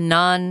for a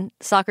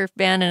non-soccer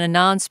fan and a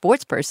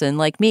non-sports person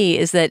like me,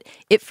 is that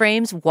it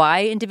frames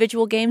why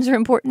individual games are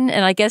important.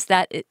 And I guess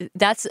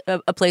that's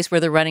a place where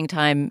the running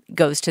time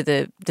goes to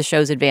the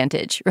show's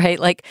advantage, right?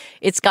 Like,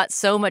 it's got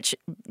so much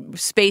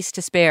space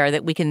to spare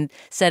that we can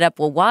set up,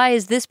 well, why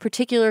is this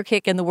particular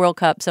kick in the World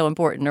Cup so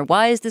important? Or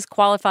why is this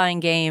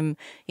qualifying game,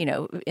 you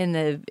know, in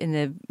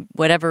the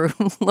whatever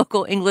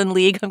local England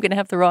league, I'm going to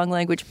have the wrong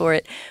language for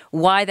it,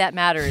 why that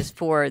matters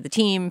for the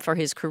team, for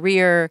his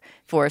career,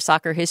 for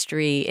soccer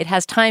history. It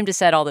has time to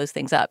set all those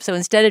things up. So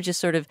instead of just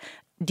sort of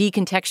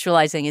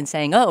decontextualizing and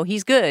saying, oh,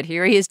 he's good,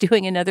 here he is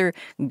doing another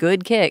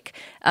good kick,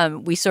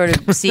 we sort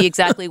of see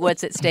exactly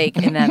what's at stake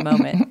in that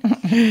moment.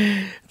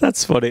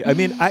 That's funny. I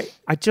mean, I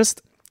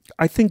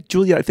think,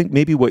 Julia, I think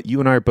maybe what you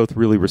and I are both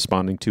really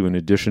responding to, in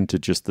addition to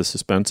just the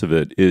suspense of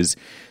it, is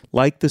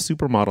like the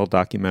Supermodel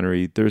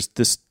documentary, there's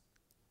this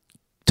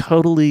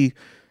totally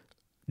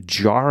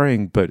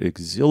jarring but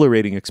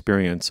exhilarating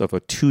experience of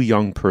a too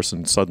young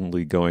person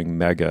suddenly going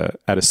mega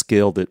at a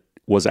scale that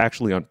was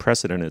actually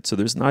unprecedented. So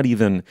there's not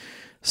even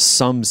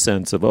some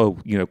sense of, oh,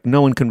 you know,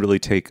 no one can really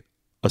take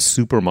a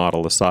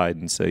supermodel aside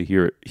and say,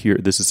 here,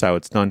 this is how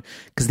it's done,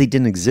 because they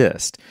didn't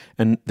exist.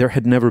 And there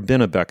had never been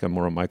a Beckham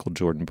or a Michael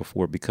Jordan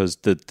before, because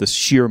the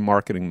sheer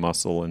marketing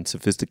muscle and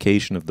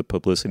sophistication of the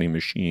publicity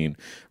machine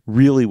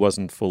really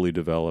wasn't fully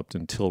developed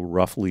until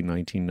roughly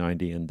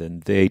 1990, and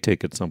then they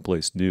take it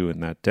someplace new in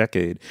that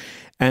decade.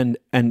 And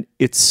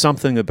it's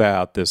something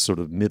about this sort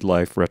of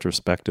midlife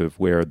retrospective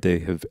where they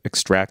have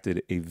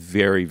extracted a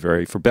very,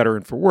 very, for better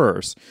and for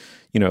worse,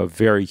 you know, a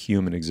very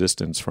human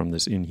existence from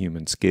this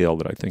inhuman scale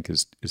that I think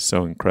is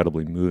so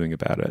incredibly moving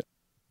about it.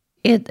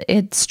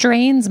 It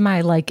strains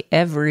my like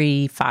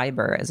every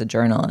fiber as a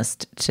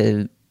journalist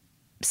to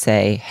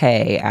say,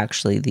 hey,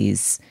 actually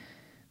these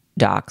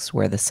docs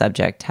where the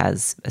subject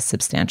has a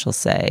substantial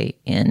say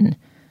in,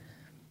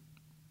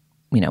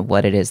 you know,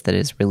 what it is that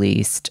is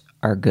released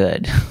are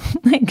good.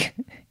 Like,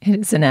 it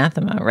is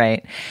anathema,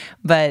 right?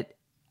 But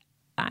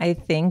I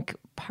think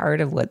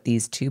part of what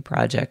these two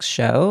projects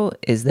show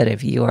is that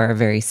if you are a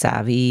very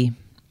savvy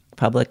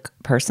public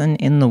person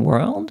in the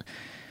world,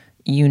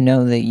 you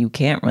know that you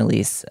can't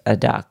release a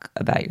doc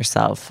about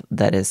yourself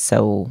that is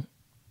so,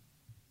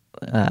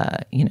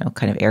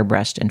 kind of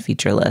airbrushed and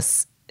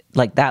featureless.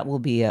 Like, that will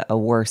be a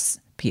worse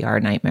PR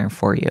nightmare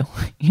for you.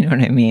 You know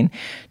what I mean?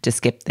 To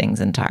skip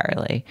things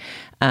entirely.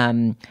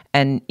 And,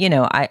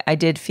 I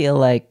did feel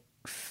like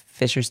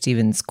Fisher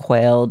Stevens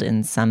quailed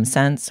in some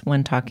sense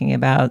when talking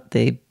about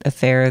the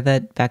affair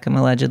that Beckham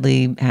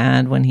allegedly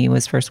had when he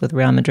was first with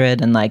Real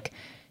Madrid. And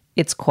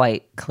it's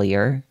quite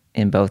clear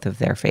in both of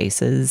their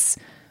faces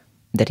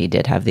that he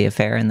did have the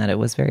affair and that it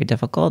was very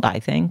difficult, I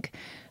think.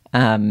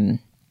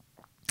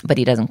 But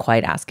he doesn't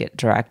quite ask it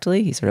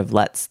directly. He sort of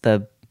lets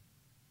the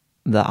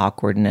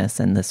awkwardness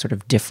and the sort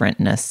of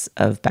differentness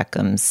of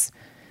Beckham's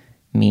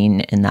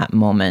mien in that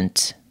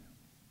moment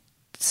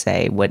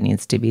say what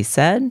needs to be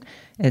said.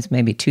 It's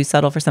maybe too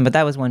subtle for some, but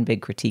that was one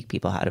big critique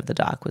people had of the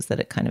doc, was that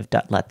it kind of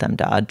let them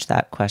dodge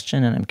that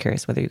question. And I'm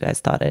curious whether you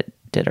guys thought it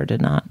did or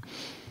did not.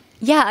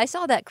 Yeah, I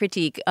saw that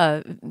critique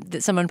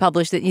that someone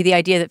published, that the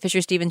idea that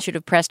Fisher Stevens should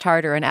have pressed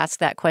harder and asked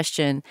that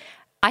question.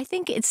 I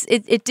think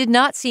it did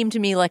not seem to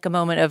me like a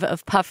moment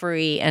of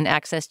puffery and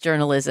access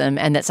journalism,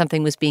 and that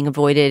something was being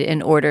avoided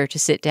in order to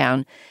sit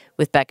down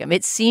with Beckham.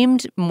 It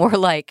seemed more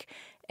like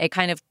a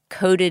kind of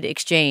coded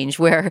exchange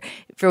where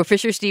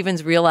Fisher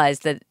Stevens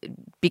realized that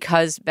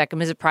because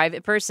Beckham is a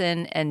private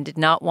person and did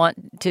not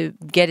want to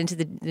get into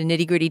the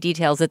nitty-gritty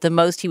details, that the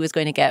most he was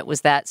going to get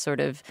was that sort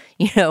of,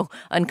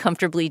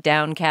 uncomfortably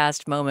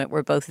downcast moment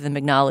where both of them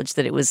acknowledged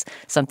that it was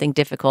something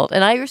difficult.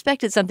 And I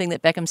respected something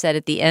that Beckham said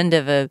at the end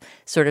of a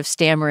sort of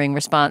stammering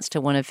response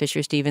to one of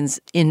Fisher Stevens'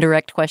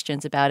 indirect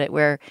questions about it,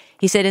 where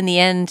he said, in the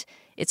end,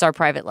 it's our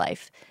private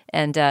life.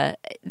 And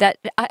that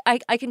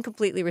I can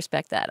completely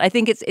respect that. I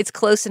think it's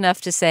close enough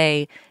to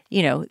say,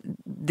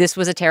 this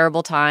was a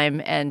terrible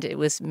time and it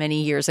was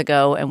many years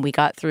ago and we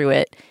got through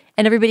it.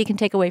 And everybody can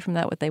take away from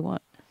that what they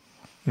want.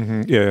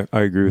 Mm-hmm. Yeah,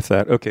 I agree with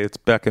that. Okay, it's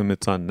Beckham.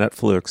 It's on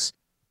Netflix.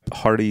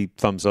 Hearty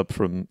thumbs up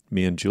from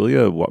me and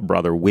Julia,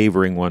 rather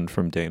wavering one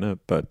from Dana.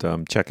 But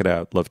check it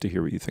out. Love to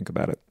hear what you think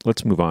about it.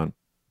 Let's move on.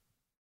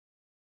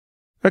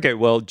 Okay,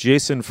 well,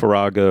 Jason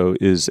Farago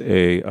is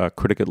a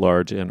critic at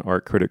large and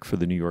art critic for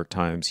the New York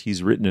Times.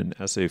 He's written an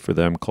essay for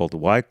them called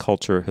 "Why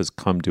Culture Has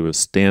Come to a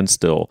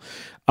Standstill."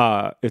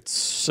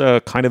 It's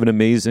kind of an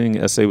amazing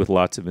essay with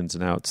lots of ins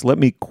and outs. Let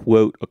me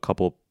quote a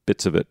couple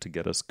bits of it to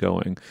get us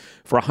going.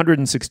 For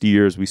 160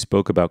 years, we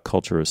spoke about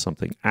culture as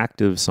something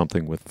active,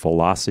 something with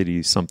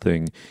velocity,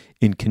 something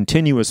in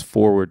continuous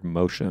forward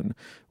motion.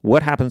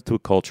 What happens to a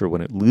culture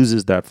when it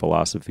loses that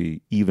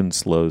philosophy, even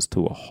slows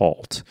to a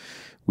halt?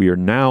 We are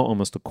now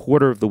almost a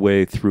quarter of the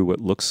way through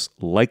what looks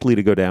likely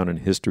to go down in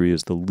history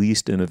as the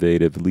least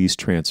innovative, least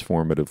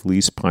transformative,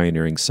 least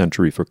pioneering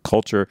century for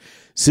culture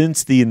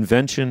since the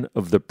invention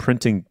of the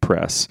printing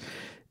press.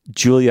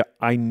 Julia,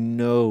 I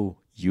know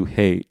you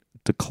hate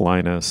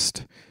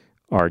declinist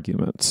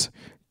arguments.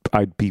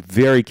 I'd be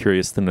very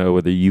curious to know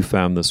whether you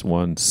found this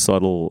one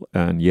subtle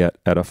and yet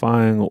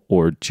edifying,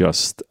 or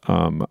just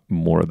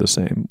more of the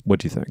same. What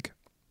do you think?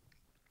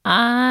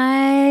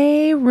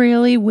 I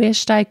really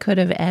wished I could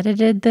have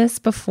edited this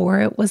before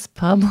it was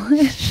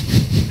published.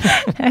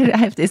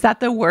 Is that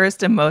the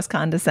worst and most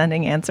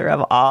condescending answer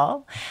of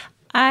all?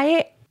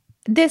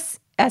 This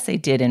essay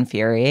did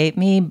infuriate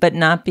me, but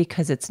not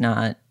because it's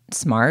not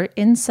smart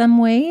in some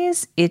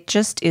ways. It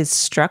just is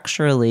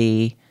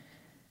structurally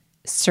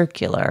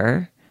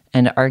circular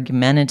and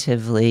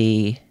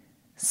argumentatively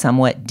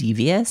somewhat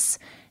devious.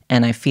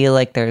 And I feel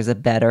like there's a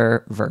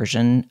better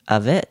version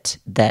of it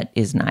that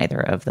is neither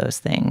of those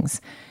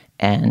things.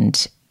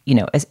 And,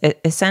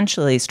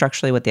 essentially,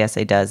 structurally, what the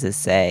essay does is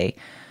say,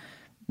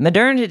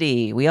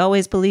 modernity, we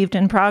always believed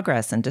in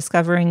progress and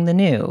discovering the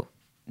new.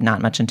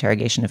 Not much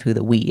interrogation of who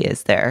the we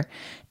is there.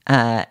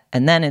 And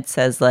then it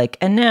says,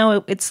 and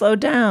now it slowed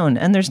down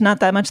and there's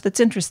not that much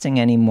that's interesting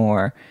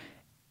anymore.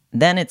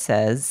 Then it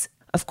says,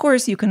 of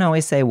course, you can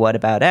always say, what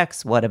about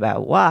X? What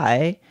about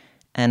Y?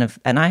 And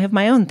I have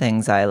my own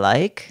things I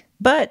like,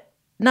 but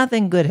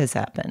nothing good has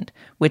happened,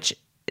 which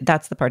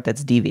that's the part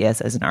that's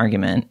devious as an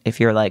argument. If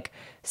you're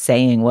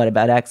saying what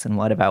about X and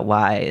what about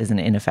Y is an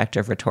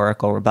ineffective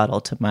rhetorical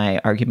rebuttal to my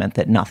argument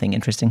that nothing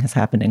interesting has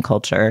happened in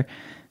culture,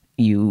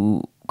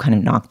 you kind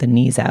of knock the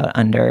knees out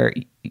under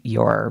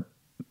your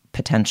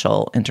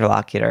potential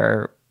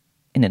interlocutor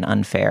in an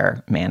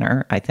unfair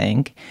manner, I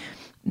think.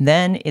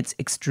 Then it's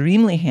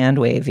extremely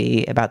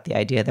hand-wavy about the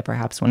idea that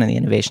perhaps one of the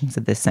innovations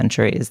of this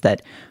century is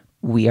that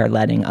we are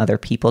letting other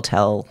people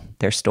tell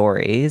their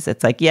stories.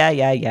 It's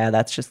yeah,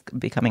 that's just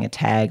becoming a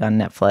tag on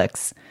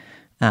Netflix.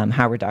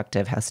 How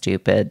reductive, how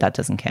stupid, that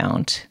doesn't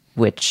count.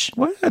 Which,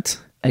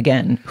 what?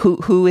 Again,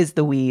 who is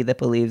the we that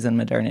believes in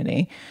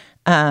modernity?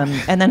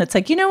 And then it's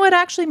what?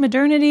 Actually,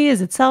 modernity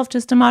is itself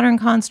just a modern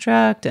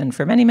construct. And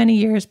for many, many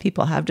years,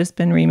 people have just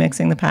been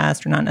remixing the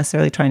past or not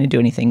necessarily trying to do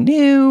anything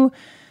new.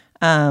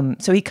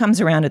 So he comes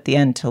around at the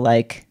end to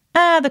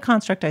the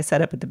construct I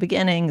set up at the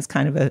beginning is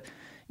kind of a,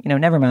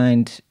 never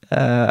mind.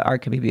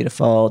 art can be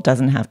beautiful,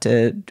 doesn't have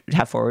to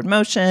have forward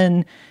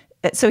motion.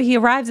 So he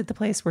arrives at the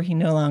place where he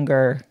no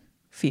longer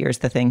fears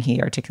the thing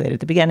he articulated at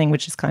the beginning,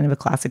 which is kind of a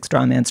classic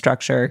straw man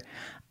structure.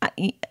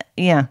 I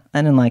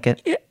didn't like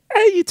it. Yeah,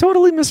 hey, you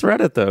totally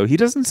misread it, though. He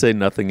doesn't say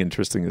nothing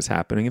interesting is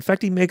happening. In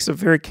fact, he makes a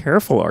very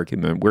careful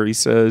argument where he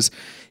says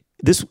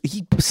this.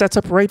 He sets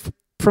up right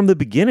from the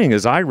beginning,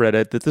 as I read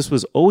it, that this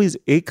was always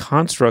a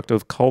construct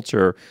of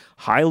culture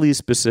highly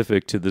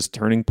specific to this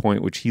turning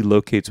point, which he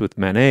locates with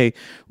Manet,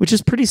 which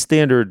is pretty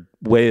standard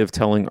way of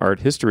telling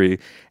art history.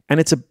 And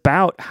it's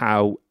about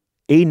how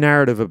a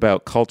narrative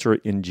about culture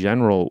in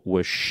general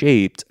was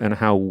shaped and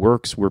how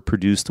works were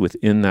produced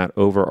within that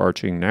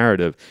overarching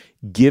narrative,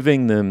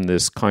 giving them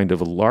this kind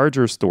of a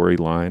larger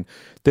storyline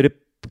that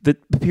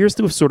appears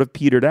to have sort of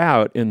petered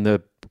out in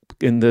the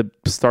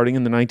starting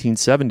in the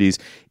 1970s.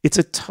 It's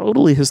a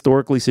totally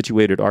historically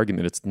situated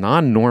argument. It's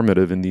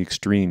non-normative in the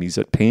extreme. He's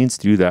at pains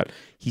to do that.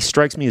 He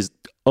strikes me as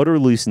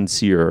utterly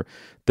sincere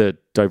that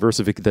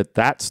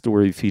that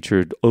story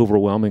featured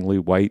overwhelmingly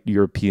white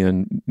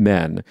European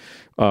men,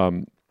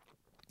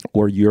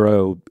 or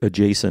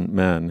Euro-adjacent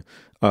men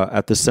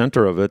at the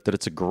center of it, that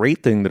it's a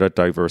great thing that it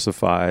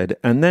diversified.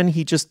 And then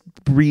he just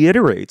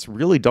reiterates,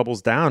 really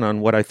doubles down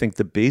on what I think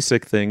the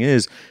basic thing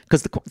is,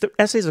 because the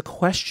essay is a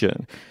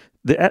question.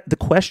 The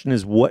question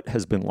is, what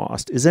has been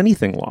lost? Is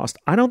anything lost?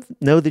 I don't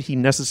know that he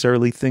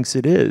necessarily thinks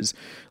it is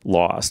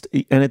lost.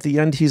 And at the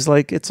end, he's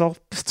like, it's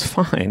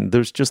fine.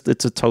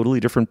 It's a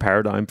totally different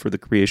paradigm for the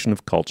creation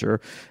of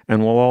culture,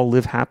 and we'll all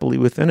live happily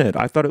within it.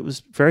 I thought it was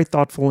very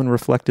thoughtful and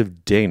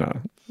reflective.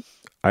 Dana,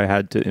 I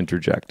had to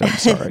interject. I'm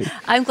sorry.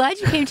 I'm glad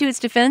you came to its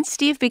defense,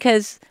 Steve,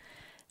 because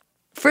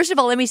first of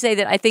all, let me say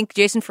that I think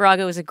Jason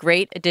Farago is a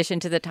great addition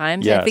to the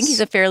Times. Yes. I think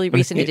he's a fairly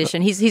recent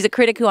addition. He's a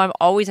critic who I'm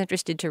always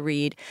interested to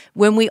read.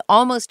 When we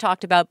almost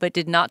talked about, but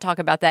did not talk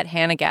about, that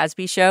Hannah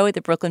Gadsby show at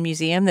the Brooklyn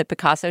Museum, the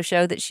Picasso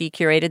show that she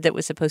curated that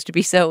was supposed to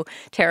be so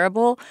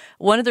terrible,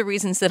 one of the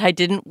reasons that I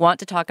didn't want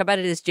to talk about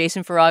it is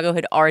Jason Farago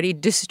had already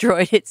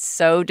destroyed it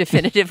so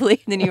definitively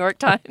in the New York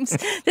Times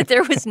that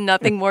there was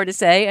nothing more to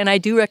say. And I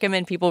do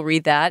recommend people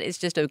read that. It's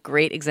just a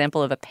great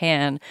example of a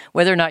pan,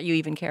 whether or not you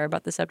even care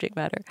about the subject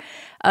matter.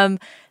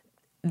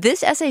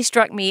 This essay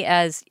struck me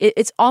as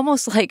it's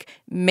almost like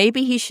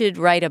maybe he should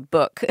write a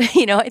book.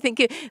 I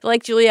think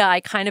like Julia,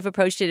 I kind of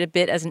approached it a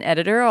bit as an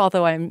editor,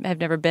 although I've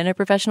never been a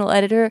professional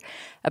editor.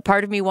 A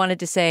part of me wanted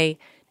to say,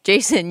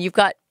 Jason, you've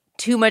got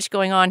too much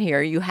going on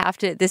here. You have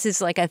to, this is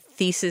like a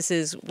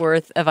thesis's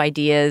worth of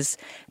ideas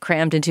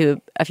crammed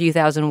into a few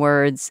thousand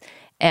words.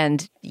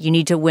 And you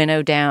need to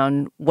winnow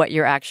down what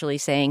you're actually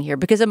saying here.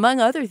 Because among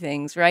other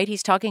things, right,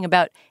 he's talking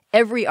about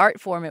every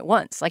art form at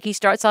once. Like he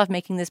starts off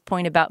making this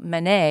point about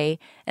Manet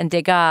and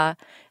Degas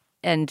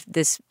and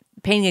this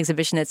painting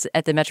exhibition that's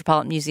at the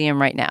Metropolitan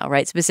Museum right now,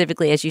 right?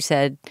 Specifically, as you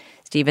said,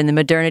 Stephen, the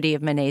modernity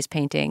of Manet's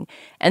painting.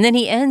 And then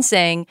he ends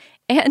saying,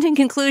 and in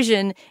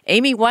conclusion,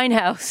 Amy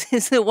Winehouse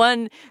is the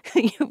one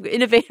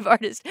innovative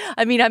artist.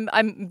 I mean,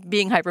 I'm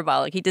being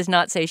hyperbolic. He does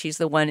not say she's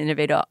the one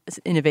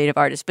innovative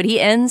artist, but he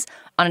ends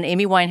on an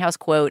Amy Winehouse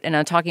quote, and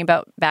I'm talking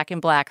about Back in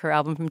Black, her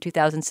album from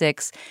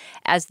 2006,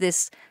 as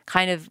this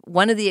kind of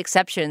one of the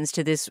exceptions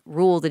to this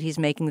rule that he's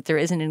making that there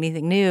isn't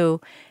anything new.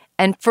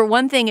 And for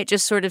one thing, it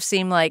just sort of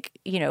seemed like,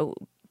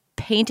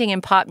 painting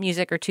and pop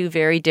music are two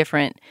very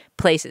different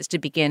places to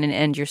begin and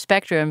end your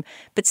spectrum.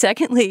 But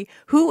secondly,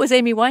 who was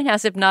Amy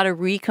Winehouse if not a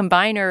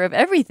recombiner of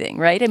everything,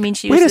 right? I mean,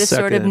 she was this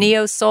sort of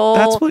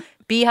neo-soul,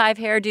 beehive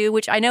hairdo,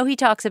 which I know he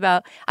talks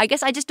about. I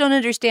guess I just don't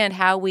understand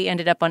how we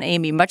ended up on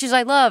Amy. Much as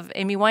I love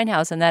Amy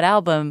Winehouse and that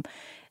album,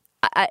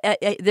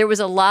 there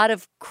was a lot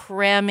of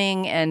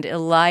cramming and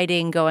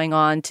eliding going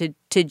on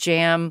to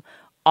jam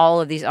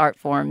all of these art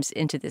forms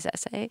into this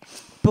essay.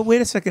 But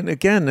wait a second.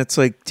 Again, it's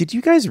like, did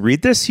you guys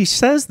read this? He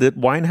says that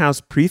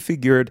Winehouse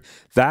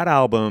that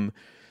album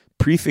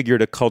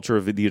prefigured a culture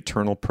of the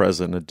eternal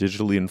present, a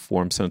digitally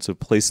informed sense of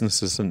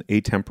placelessness and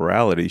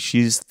atemporality.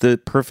 She's the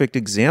perfect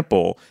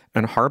example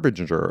and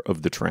harbinger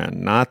of the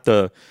trend, not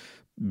the,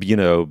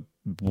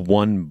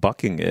 one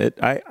bucking it.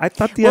 I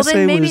thought the essay was... Well,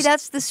 then maybe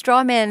that's the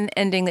straw man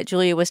ending that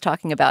Julia was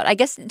talking about. I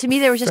guess to me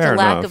there was just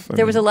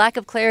a lack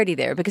of clarity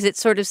there, because it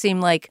sort of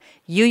seemed like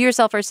you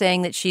yourself are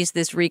saying that she's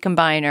this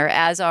recombiner,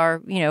 as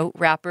are,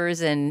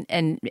 rappers and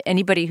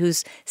anybody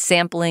who's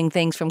sampling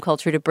things from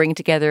culture to bring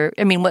together.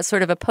 I mean, what's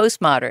sort of a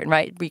postmodern,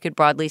 right? We could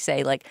broadly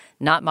say like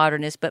not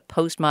modernist, but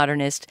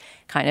postmodernist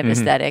kind of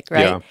aesthetic,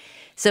 right? Yeah.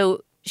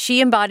 So she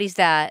embodies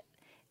that.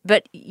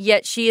 But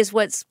yet she is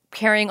what's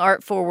carrying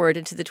art forward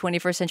into the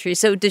 21st century.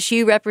 So does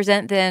she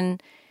represent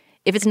then,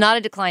 if it's not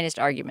a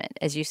declinist argument,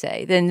 as you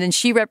say, then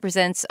she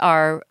represents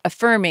our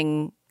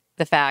affirming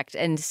the fact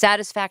and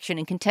satisfaction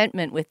and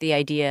contentment with the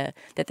idea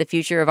that the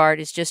future of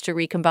art is just to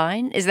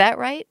recombine? Is that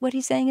right, what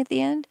he's saying at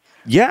the end?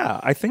 Yeah,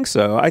 I think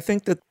so. I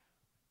think that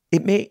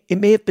it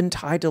may have been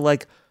tied to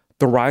like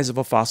the rise of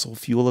a fossil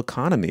fuel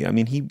economy. I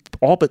mean, he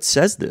all but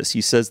says this. He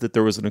says that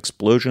there was an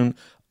explosion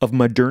of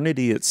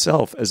modernity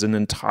itself as an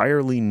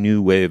entirely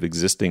new way of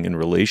existing in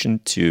relation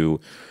to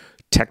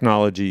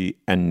technology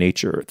and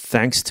nature,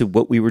 thanks to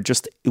what we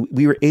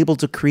were able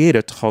to create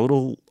a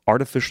total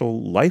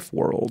artificial life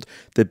world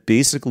that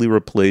basically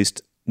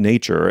replaced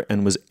nature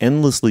and was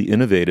endlessly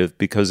innovative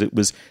because it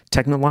was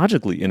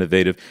technologically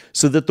innovative,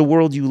 so that the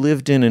world you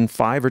lived in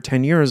 5 or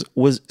 10 years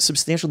was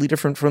substantially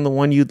different from the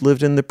one you'd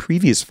lived in the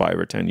previous 5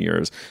 or 10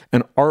 years.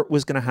 And art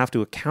was going to have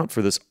to account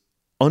for this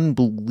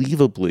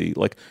unbelievably,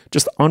 like,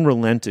 just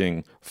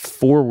unrelenting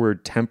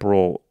forward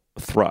temporal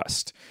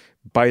thrust,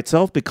 by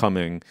itself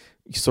becoming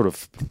sort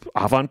of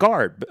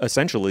avant-garde,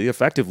 essentially,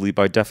 effectively,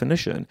 by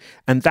definition.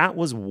 And that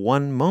was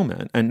one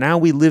moment. And now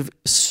we live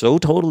so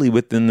totally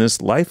within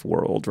this life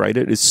world, right?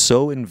 It is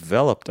so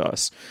enveloped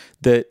us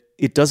that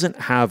it doesn't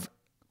have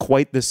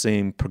quite the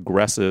same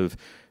progressive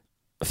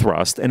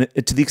thrust. And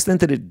to the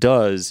extent that it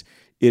does,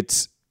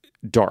 it's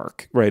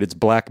dark, right? It's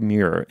Black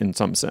Mirror in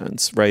some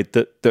sense, right?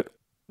 That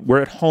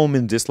we're at home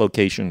in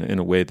dislocation in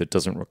a way that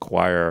doesn't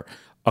require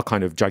a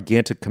kind of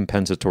gigantic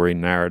compensatory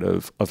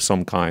narrative of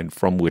some kind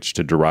from which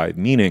to derive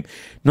meaning.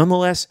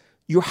 Nonetheless,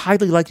 you're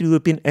highly likely to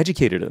have been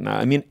educated in that.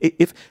 I mean,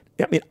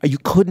 you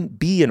couldn't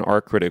be an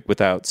art critic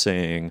without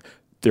saying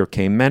there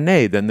came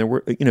Manet, then there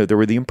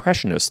were the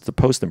Impressionists, the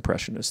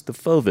Post-Impressionists, the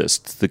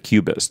Fauvists, the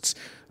Cubists,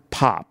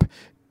 pop,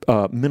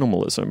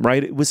 minimalism,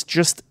 right? It was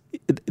just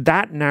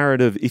that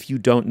narrative. If you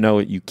don't know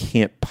it, you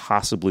can't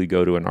possibly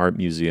go to an art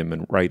museum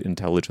and write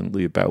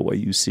intelligently about what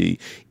you see,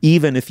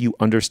 even if you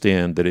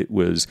understand that it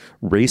was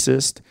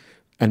racist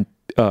and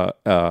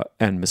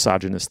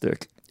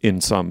misogynistic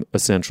in some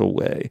essential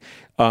way.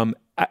 To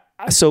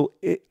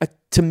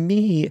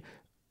me,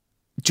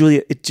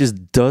 Julia, it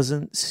just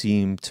doesn't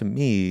seem to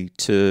me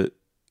to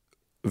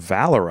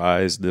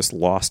valorize this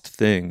lost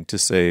thing, to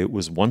say it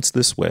was once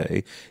this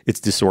way. It's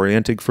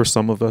disorienting for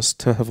some of us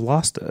to have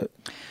lost it.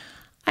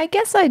 I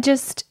guess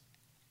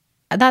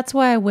that's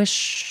why I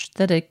wish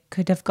that it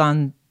could have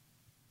gone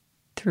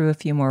through a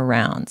few more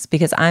rounds,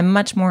 because I'm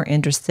much more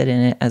interested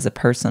in it as a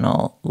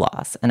personal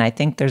loss. And I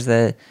think there's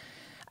an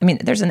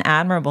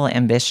admirable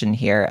ambition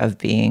here of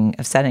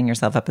setting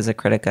yourself up as a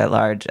critic at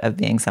large, of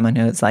being someone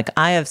who's like,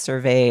 I have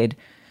surveyed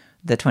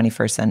the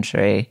 21st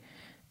century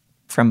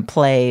from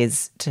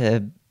plays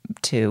to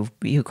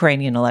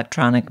Ukrainian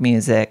electronic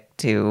music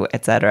to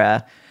et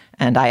cetera.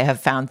 And I have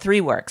found 3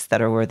 works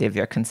that are worthy of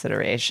your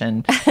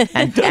consideration,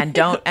 and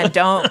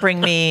don't bring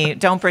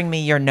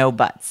me your no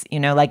buts.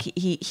 Like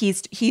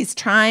he's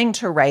trying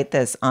to write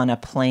this on a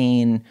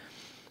plane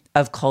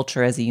of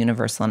culture as a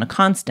universal and a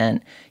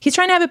constant. He's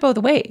trying to have it both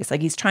ways.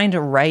 Like he's trying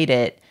to write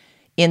it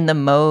in the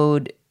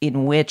mode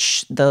in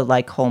which the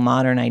whole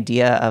modern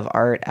idea of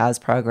art as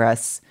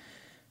progress,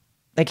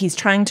 like he's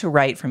trying to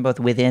write from both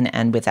within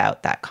and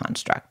without that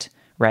construct.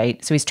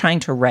 Right? So he's trying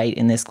to write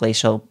in this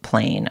glacial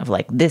plane of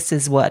this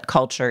is what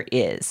culture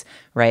is,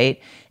 right?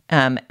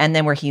 And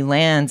then where he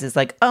lands is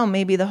oh,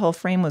 maybe the whole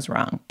frame was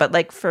wrong.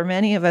 But for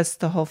many of us,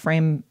 the whole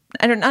frame,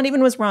 not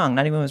even was wrong.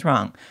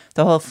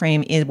 The whole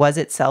frame was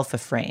itself a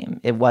frame.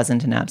 It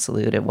wasn't an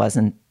absolute. It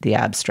wasn't the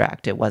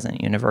abstract. It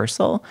wasn't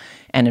universal.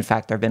 And in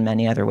fact, there have been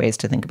many other ways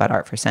to think about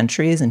art for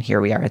centuries. And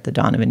here we are at the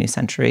dawn of a new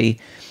century,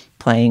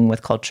 playing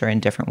with culture in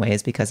different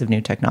ways because of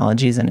new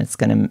technologies. And it's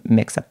going to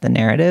mix up the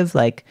narrative.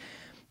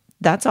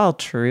 That's all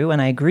true, and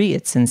I agree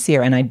it's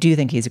sincere, and I do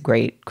think he's a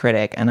great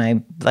critic, and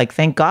I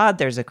thank God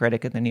there's a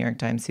critic at the New York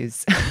Times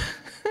who's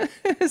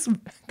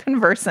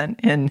conversant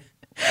in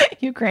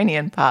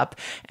Ukrainian pop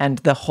and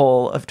the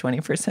whole of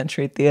 21st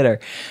century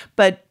theater.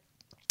 But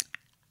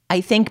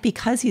I think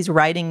because he's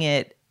writing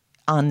it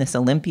on this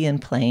Olympian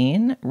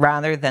plane,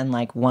 rather than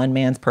one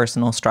man's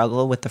personal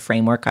struggle with the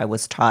framework I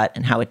was taught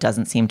and how it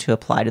doesn't seem to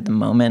apply to the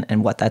moment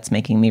and what that's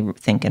making me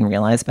think and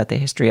realize about the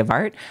history of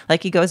art.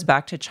 He goes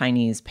back to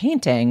Chinese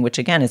painting, which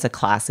again is a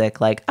classic,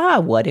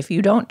 what if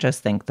you don't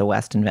just think the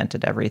West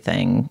invented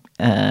everything,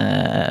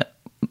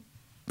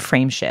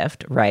 frame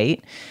shift,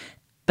 right?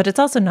 But it's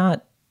also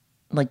not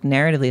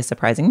narratively a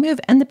surprising move.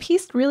 And the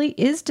piece really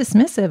is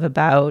dismissive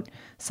about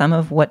some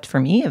of what for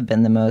me have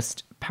been the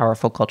most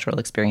powerful cultural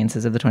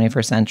experiences of the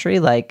 21st century.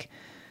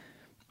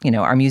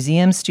 Our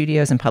museums,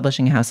 studios, and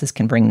publishing houses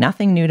can bring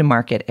nothing new to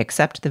market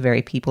except the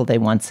very people they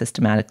once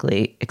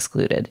systematically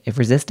excluded. If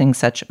resisting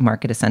such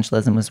market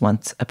essentialism was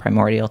once a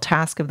primordial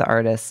task of the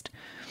artist,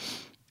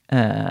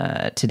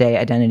 today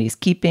identities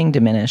keep being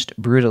diminished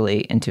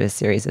brutally into a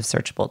series of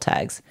searchable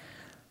tags.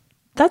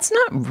 That's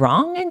not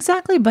wrong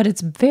exactly, but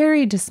it's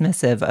very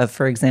dismissive of,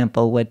 for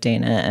example, what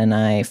Dana and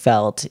I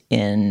felt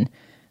in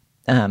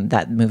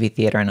that movie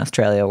theater in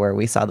Australia where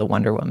we saw the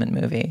Wonder Woman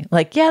movie.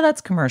 Yeah,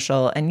 that's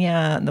commercial. And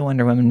yeah, the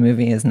Wonder Woman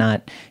movie is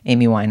not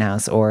Amy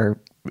Winehouse, or,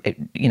 it,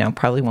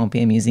 probably won't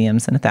be in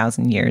museums in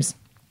 1,000 years.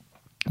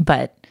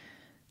 But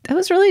that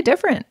was really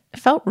different.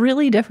 It felt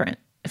really different.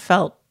 It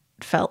felt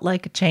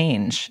like a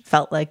change,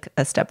 felt like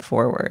a step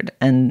forward.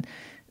 And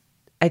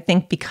I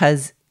think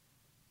because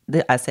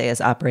the essay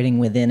is operating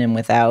within and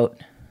without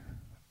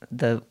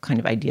the kind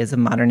of ideas of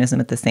modernism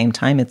at the same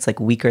time, it's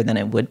weaker than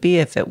it would be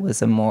if it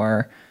was a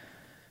more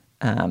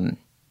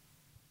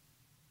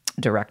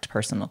direct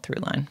personal through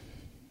line.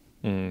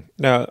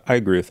 No, I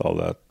agree with all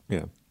that.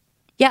 Yeah.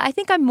 Yeah, I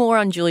think I'm more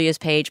on Julia's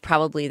page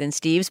probably than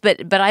Steve's,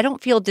 but I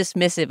don't feel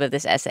dismissive of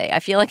this essay. I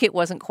feel like it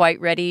wasn't quite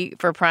ready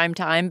for prime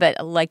time, but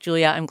like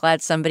Julia, I'm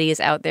glad somebody is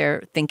out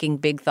there thinking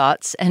big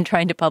thoughts and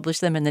trying to publish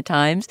them in the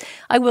Times.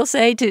 I will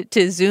say,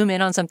 to zoom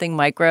in on something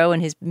micro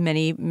and his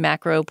many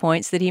macro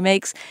points that he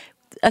makes,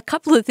 a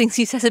couple of things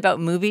he says about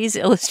movies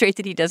illustrate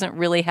that he doesn't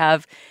really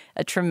have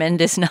a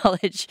tremendous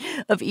knowledge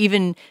of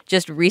even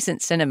just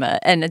recent cinema.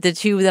 And the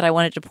two that I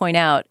wanted to point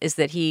out is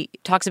that he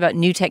talks about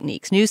new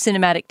techniques, new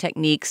cinematic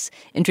techniques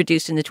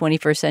introduced in the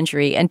 21st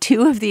century. And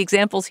two of the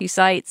examples he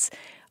cites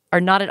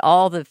are not at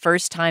all the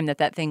first time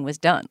that thing was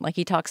done. Like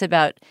he talks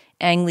about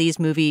Ang Lee's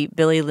movie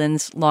Billy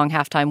Lynn's Long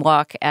Halftime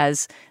Walk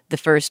as the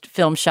first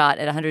film shot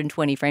at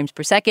 120 frames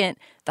per second.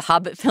 The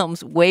Hobbit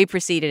films way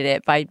preceded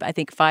it by, I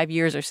think, 5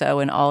 years or so,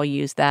 and all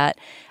used that.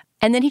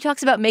 And then he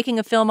talks about making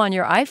a film on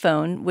your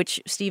iPhone, which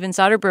Steven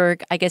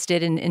Soderbergh, I guess,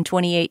 did in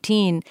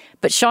 2018.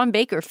 But Sean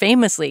Baker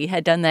famously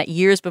had done that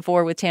years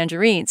before with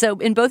Tangerine. So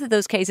in both of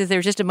those cases,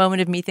 there's just a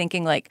moment of me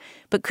thinking, like,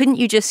 but couldn't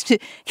you just,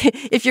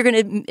 if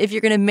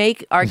you're gonna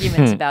make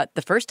arguments about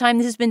the first time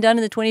this has been done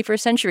in the 21st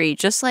century,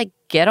 just like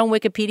get on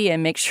Wikipedia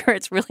and make sure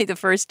it's really the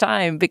first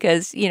time,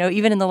 because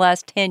even in the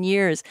last 10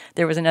 years,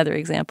 there was another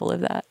example of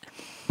that.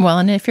 Well,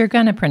 and if you're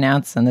going to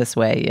pronounce in this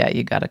way, yeah,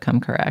 you got to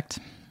come correct.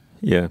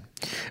 Yeah.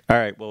 All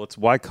right. Well, it's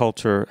Why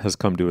Culture Has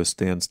Come to a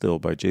Standstill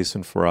by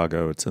Jason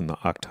Farago. It's in the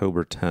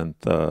October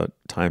 10th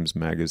Times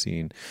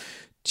Magazine.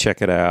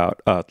 Check it out.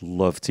 I'd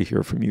love to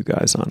hear from you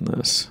guys on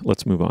this.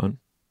 Let's move on.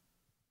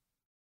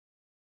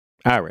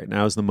 All right.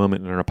 Now is the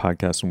moment in our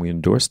podcast when we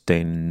endorse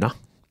Dana.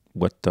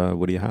 What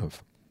do you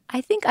have?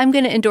 I think I'm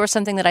going to endorse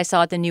something that I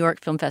saw at the New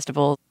York Film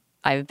Festival.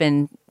 I've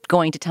been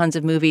going to tons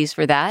of movies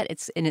for that.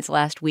 It's in its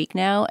last week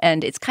now,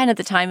 and it's kind of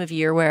the time of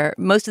year where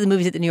most of the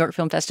movies at the New York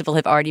Film Festival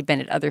have already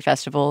been at other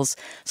festivals.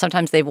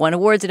 Sometimes they've won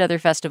awards at other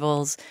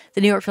festivals.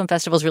 The New York Film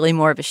Festival is really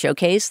more of a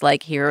showcase,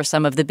 like here are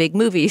some of the big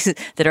movies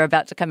that are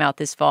about to come out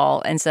this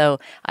fall. And so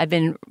I've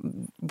been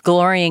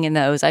glorying in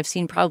those. I've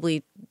seen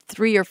probably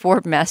 3 or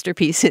 4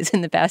 masterpieces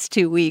in the past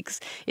 2 weeks.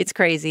 It's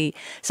crazy.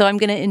 So I'm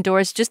going to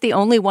endorse just the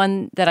only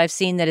one that I've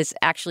seen that is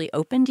actually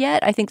opened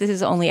yet. I think this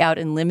is only out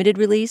in limited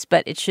release,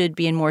 but it should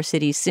be in more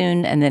cities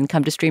soon and then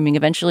come to streaming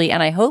eventually.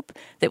 And I hope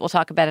that we'll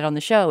talk about it on the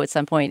show at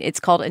some point.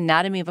 It's called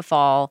Anatomy of a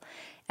Fall,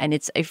 and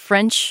it's a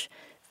French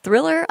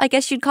thriller, I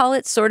guess you'd call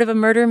it, sort of a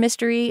murder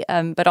mystery,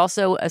 but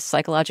also a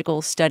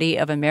psychological study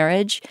of a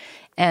marriage.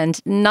 And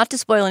not to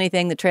spoil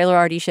anything, the trailer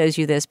already shows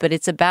you this, but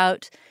it's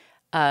about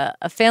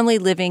a family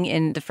living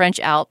in the French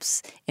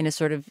Alps in a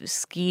sort of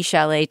ski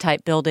chalet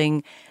type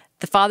building.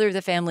 The father of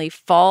the family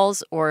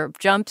falls or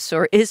jumps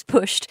or is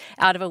pushed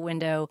out of a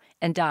window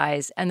and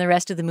dies. And the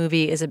rest of the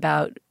movie is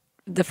about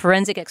the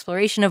forensic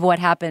exploration of what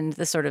happened,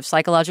 the sort of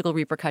psychological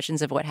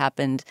repercussions of what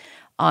happened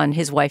on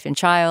his wife and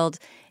child.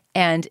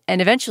 And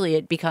eventually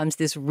it becomes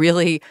this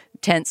really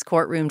tense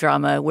courtroom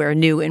drama where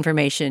new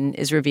information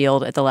is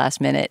revealed at the last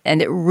minute.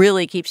 And it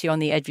really keeps you on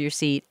the edge of your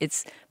seat.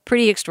 It's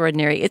pretty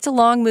extraordinary. It's a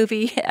long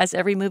movie, as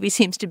every movie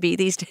seems to be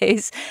these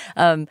days.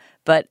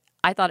 But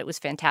I thought it was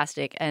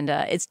fantastic. And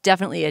it's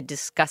definitely a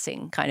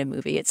discussing kind of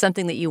movie. It's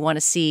something that you want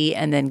to see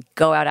and then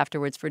go out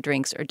afterwards for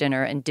drinks or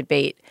dinner and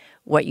debate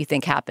what you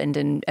think happened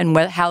and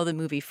how the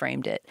movie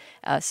framed it.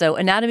 So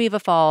Anatomy of a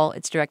Fall,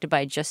 it's directed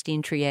by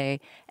Justine Triet,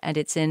 and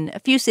it's in a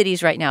few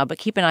cities right now, but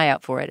keep an eye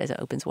out for it as it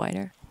opens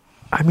wider.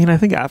 I mean, I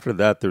think after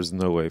that, there's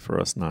no way for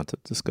us not to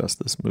discuss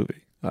this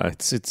movie.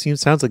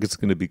 Sounds like it's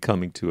going to be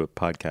coming to a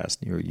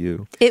podcast near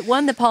you. It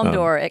won the Palme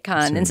d'Or at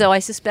Cannes, and so I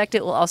suspect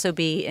it will also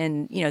be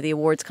in the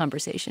awards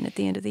conversation at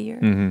the end of the year.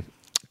 Mm-hmm.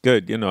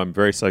 Good. I'm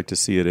very psyched to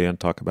see it and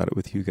talk about it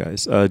with you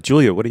guys.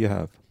 Julia, what do you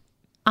have?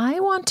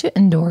 I want to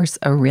endorse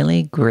a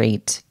really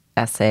great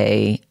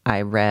essay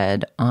I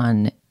read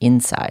on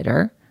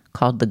Insider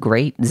called The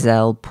Great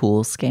Zell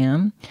Pool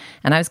Scam.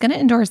 And I was going to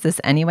endorse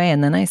this anyway,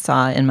 and then I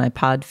saw in my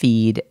pod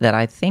feed that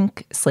I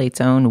think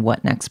Slate's own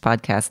What Next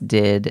podcast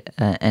did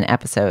an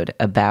episode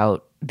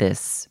about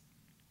this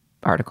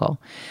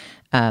article,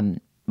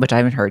 which I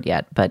haven't heard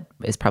yet, but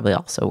is probably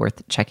also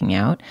worth checking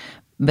out.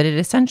 But it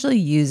essentially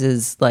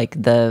uses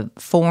like the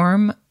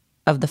form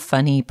of the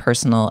funny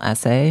personal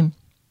essay,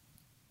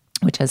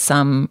 which has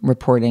some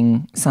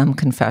reporting, some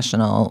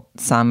confessional,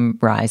 some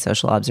wry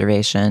social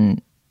observation,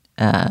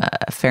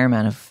 a fair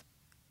amount of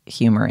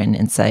humor and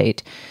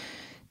insight,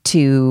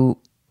 to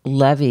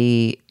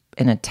levy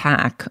an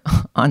attack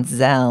on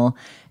Zell,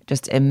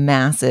 just a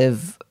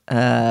massive,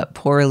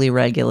 poorly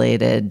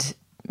regulated,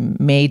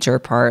 major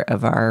part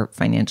of our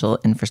financial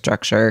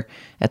infrastructure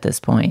at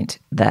this point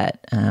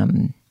that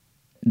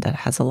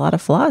has a lot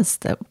of flaws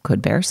that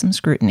could bear some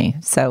scrutiny.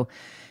 So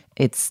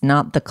it's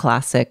not the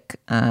classic,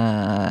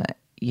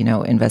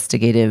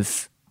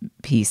 investigative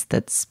piece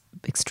that's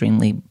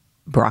extremely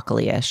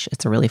broccoli-ish.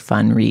 It's a really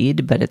fun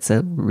read, but it's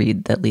a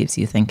read that leaves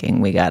you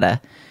thinking we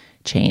gotta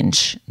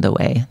change the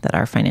way that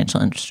our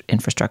financial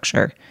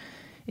infrastructure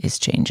is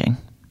changing.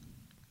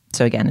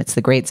 So again, it's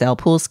The Great Zell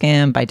Pool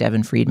Scam by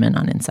Devin Friedman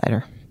on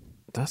Insider.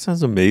 That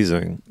sounds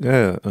amazing.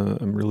 Yeah,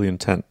 I'm really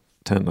intent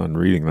on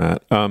reading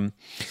that.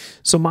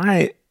 So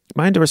my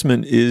my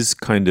endorsement is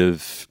kind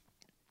of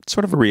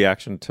sort of a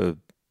reaction to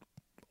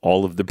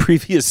all of the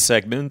previous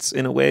segments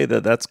in a way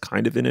that's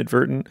kind of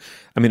inadvertent.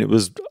 I mean, it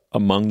was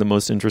among the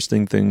most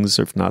interesting things,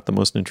 if not the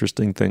most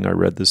interesting thing I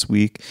read this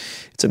week.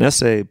 It's an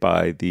essay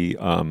by the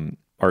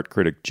art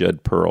critic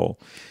Jed Pearl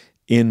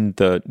in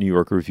the New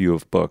York Review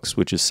of Books,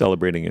 which is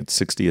celebrating its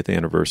 60th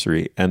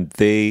anniversary. And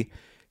they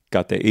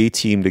got the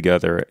A-team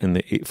together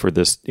for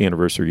this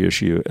anniversary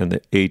issue, and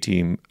the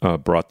A-team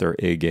brought their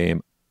A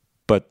game.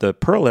 But the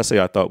Pearl essay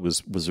I thought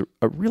was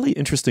a really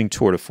interesting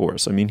tour de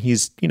force. I mean,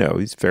 he's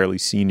fairly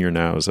senior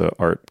now as an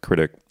art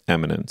critic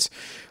eminence.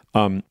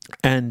 And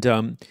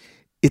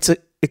it's an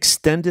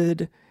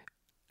extended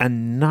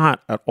and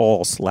not at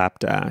all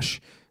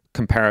slapdash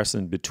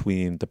comparison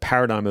between the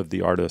paradigm of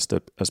the artist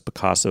as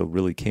Picasso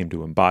really came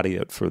to embody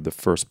it for the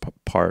first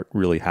part,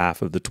 really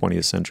half of the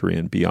 20th century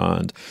and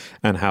beyond,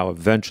 and how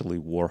eventually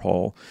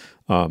Warhol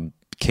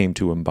came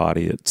to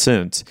embody it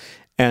since.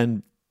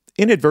 And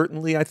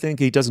inadvertently, I think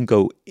he doesn't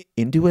go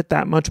into it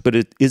that much, but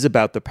it is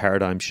about the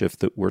paradigm shift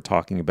that we're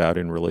talking about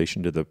in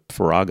relation to the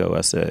Farrago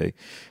essay.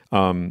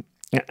 And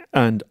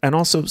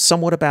also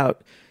somewhat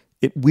about,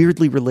 it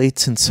weirdly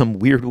relates in some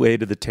weird way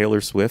to the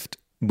Taylor Swift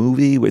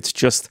movie. It's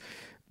just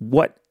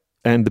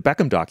and the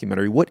Beckham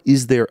documentary, what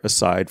is there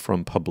aside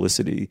from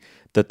publicity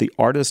that the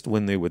artist,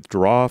 when they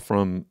withdraw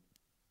from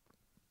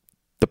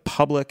the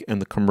public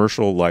and the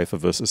commercial life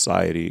of a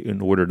society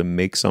in order to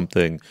make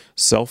something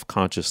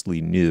self-consciously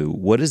new,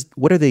 what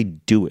are they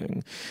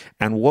doing?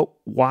 And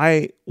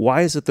why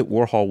is it that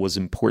Warhol was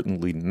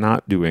importantly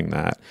not doing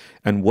that?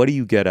 And what do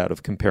you get out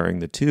of comparing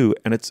the two?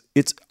 And it's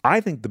I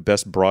think the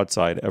best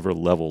broadside ever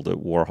leveled at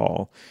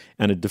Warhol,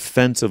 and a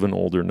defense of an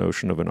older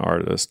notion of an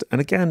artist.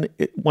 And again,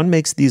 one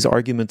makes these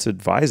arguments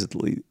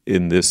advisedly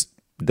in this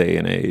day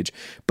and age,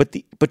 but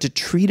to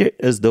treat it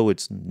as though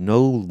it's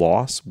no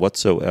loss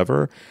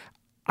whatsoever,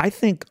 I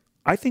think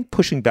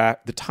pushing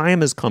back, the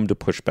time has come to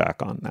push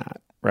back on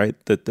that, right?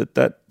 That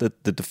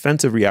the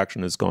defensive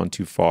reaction has gone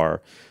too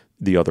far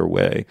the other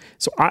way.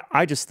 So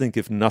I just think,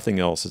 if nothing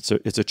else,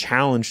 it's a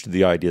challenge to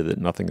the idea that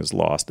nothing is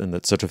lost, and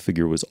that such a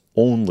figure was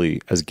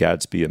only, as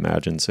Gadsby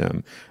imagines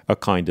him, a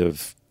kind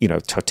of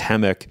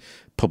totemic,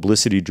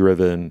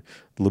 publicity-driven,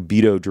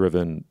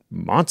 libido-driven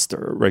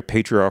monster, right?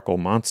 Patriarchal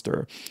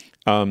monster.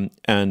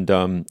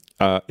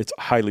 It's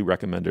highly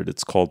recommended.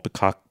 It's called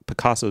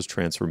Picasso's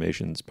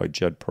Transformations by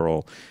Jed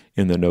Pearl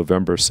in the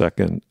November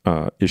 2nd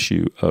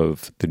issue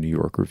of the New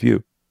York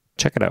Review.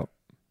 Check it out.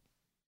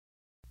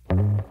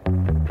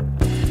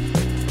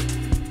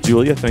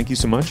 Julia, thank you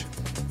so much.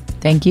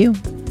 Thank you.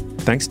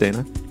 Thanks,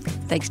 Dana.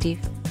 Thanks, Steve.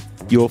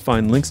 You'll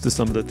find links to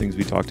some of the things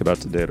we talked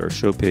about today at our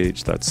show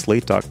page. That's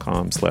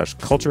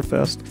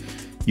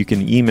slate.com/culturefest. You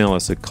can email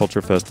us at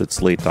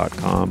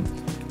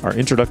culturefest@slate.com. Our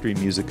introductory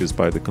music is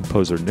by the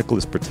composer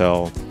Nicholas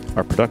Bertel.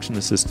 Our production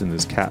assistant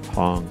is Kat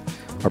Hong.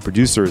 Our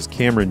producer is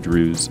Cameron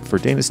Drews. For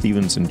Dana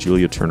Stevens and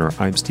Julia Turner,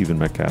 I'm Stephen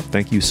Metcalf.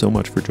 Thank you so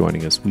much for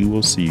joining us. We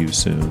will see you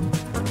soon.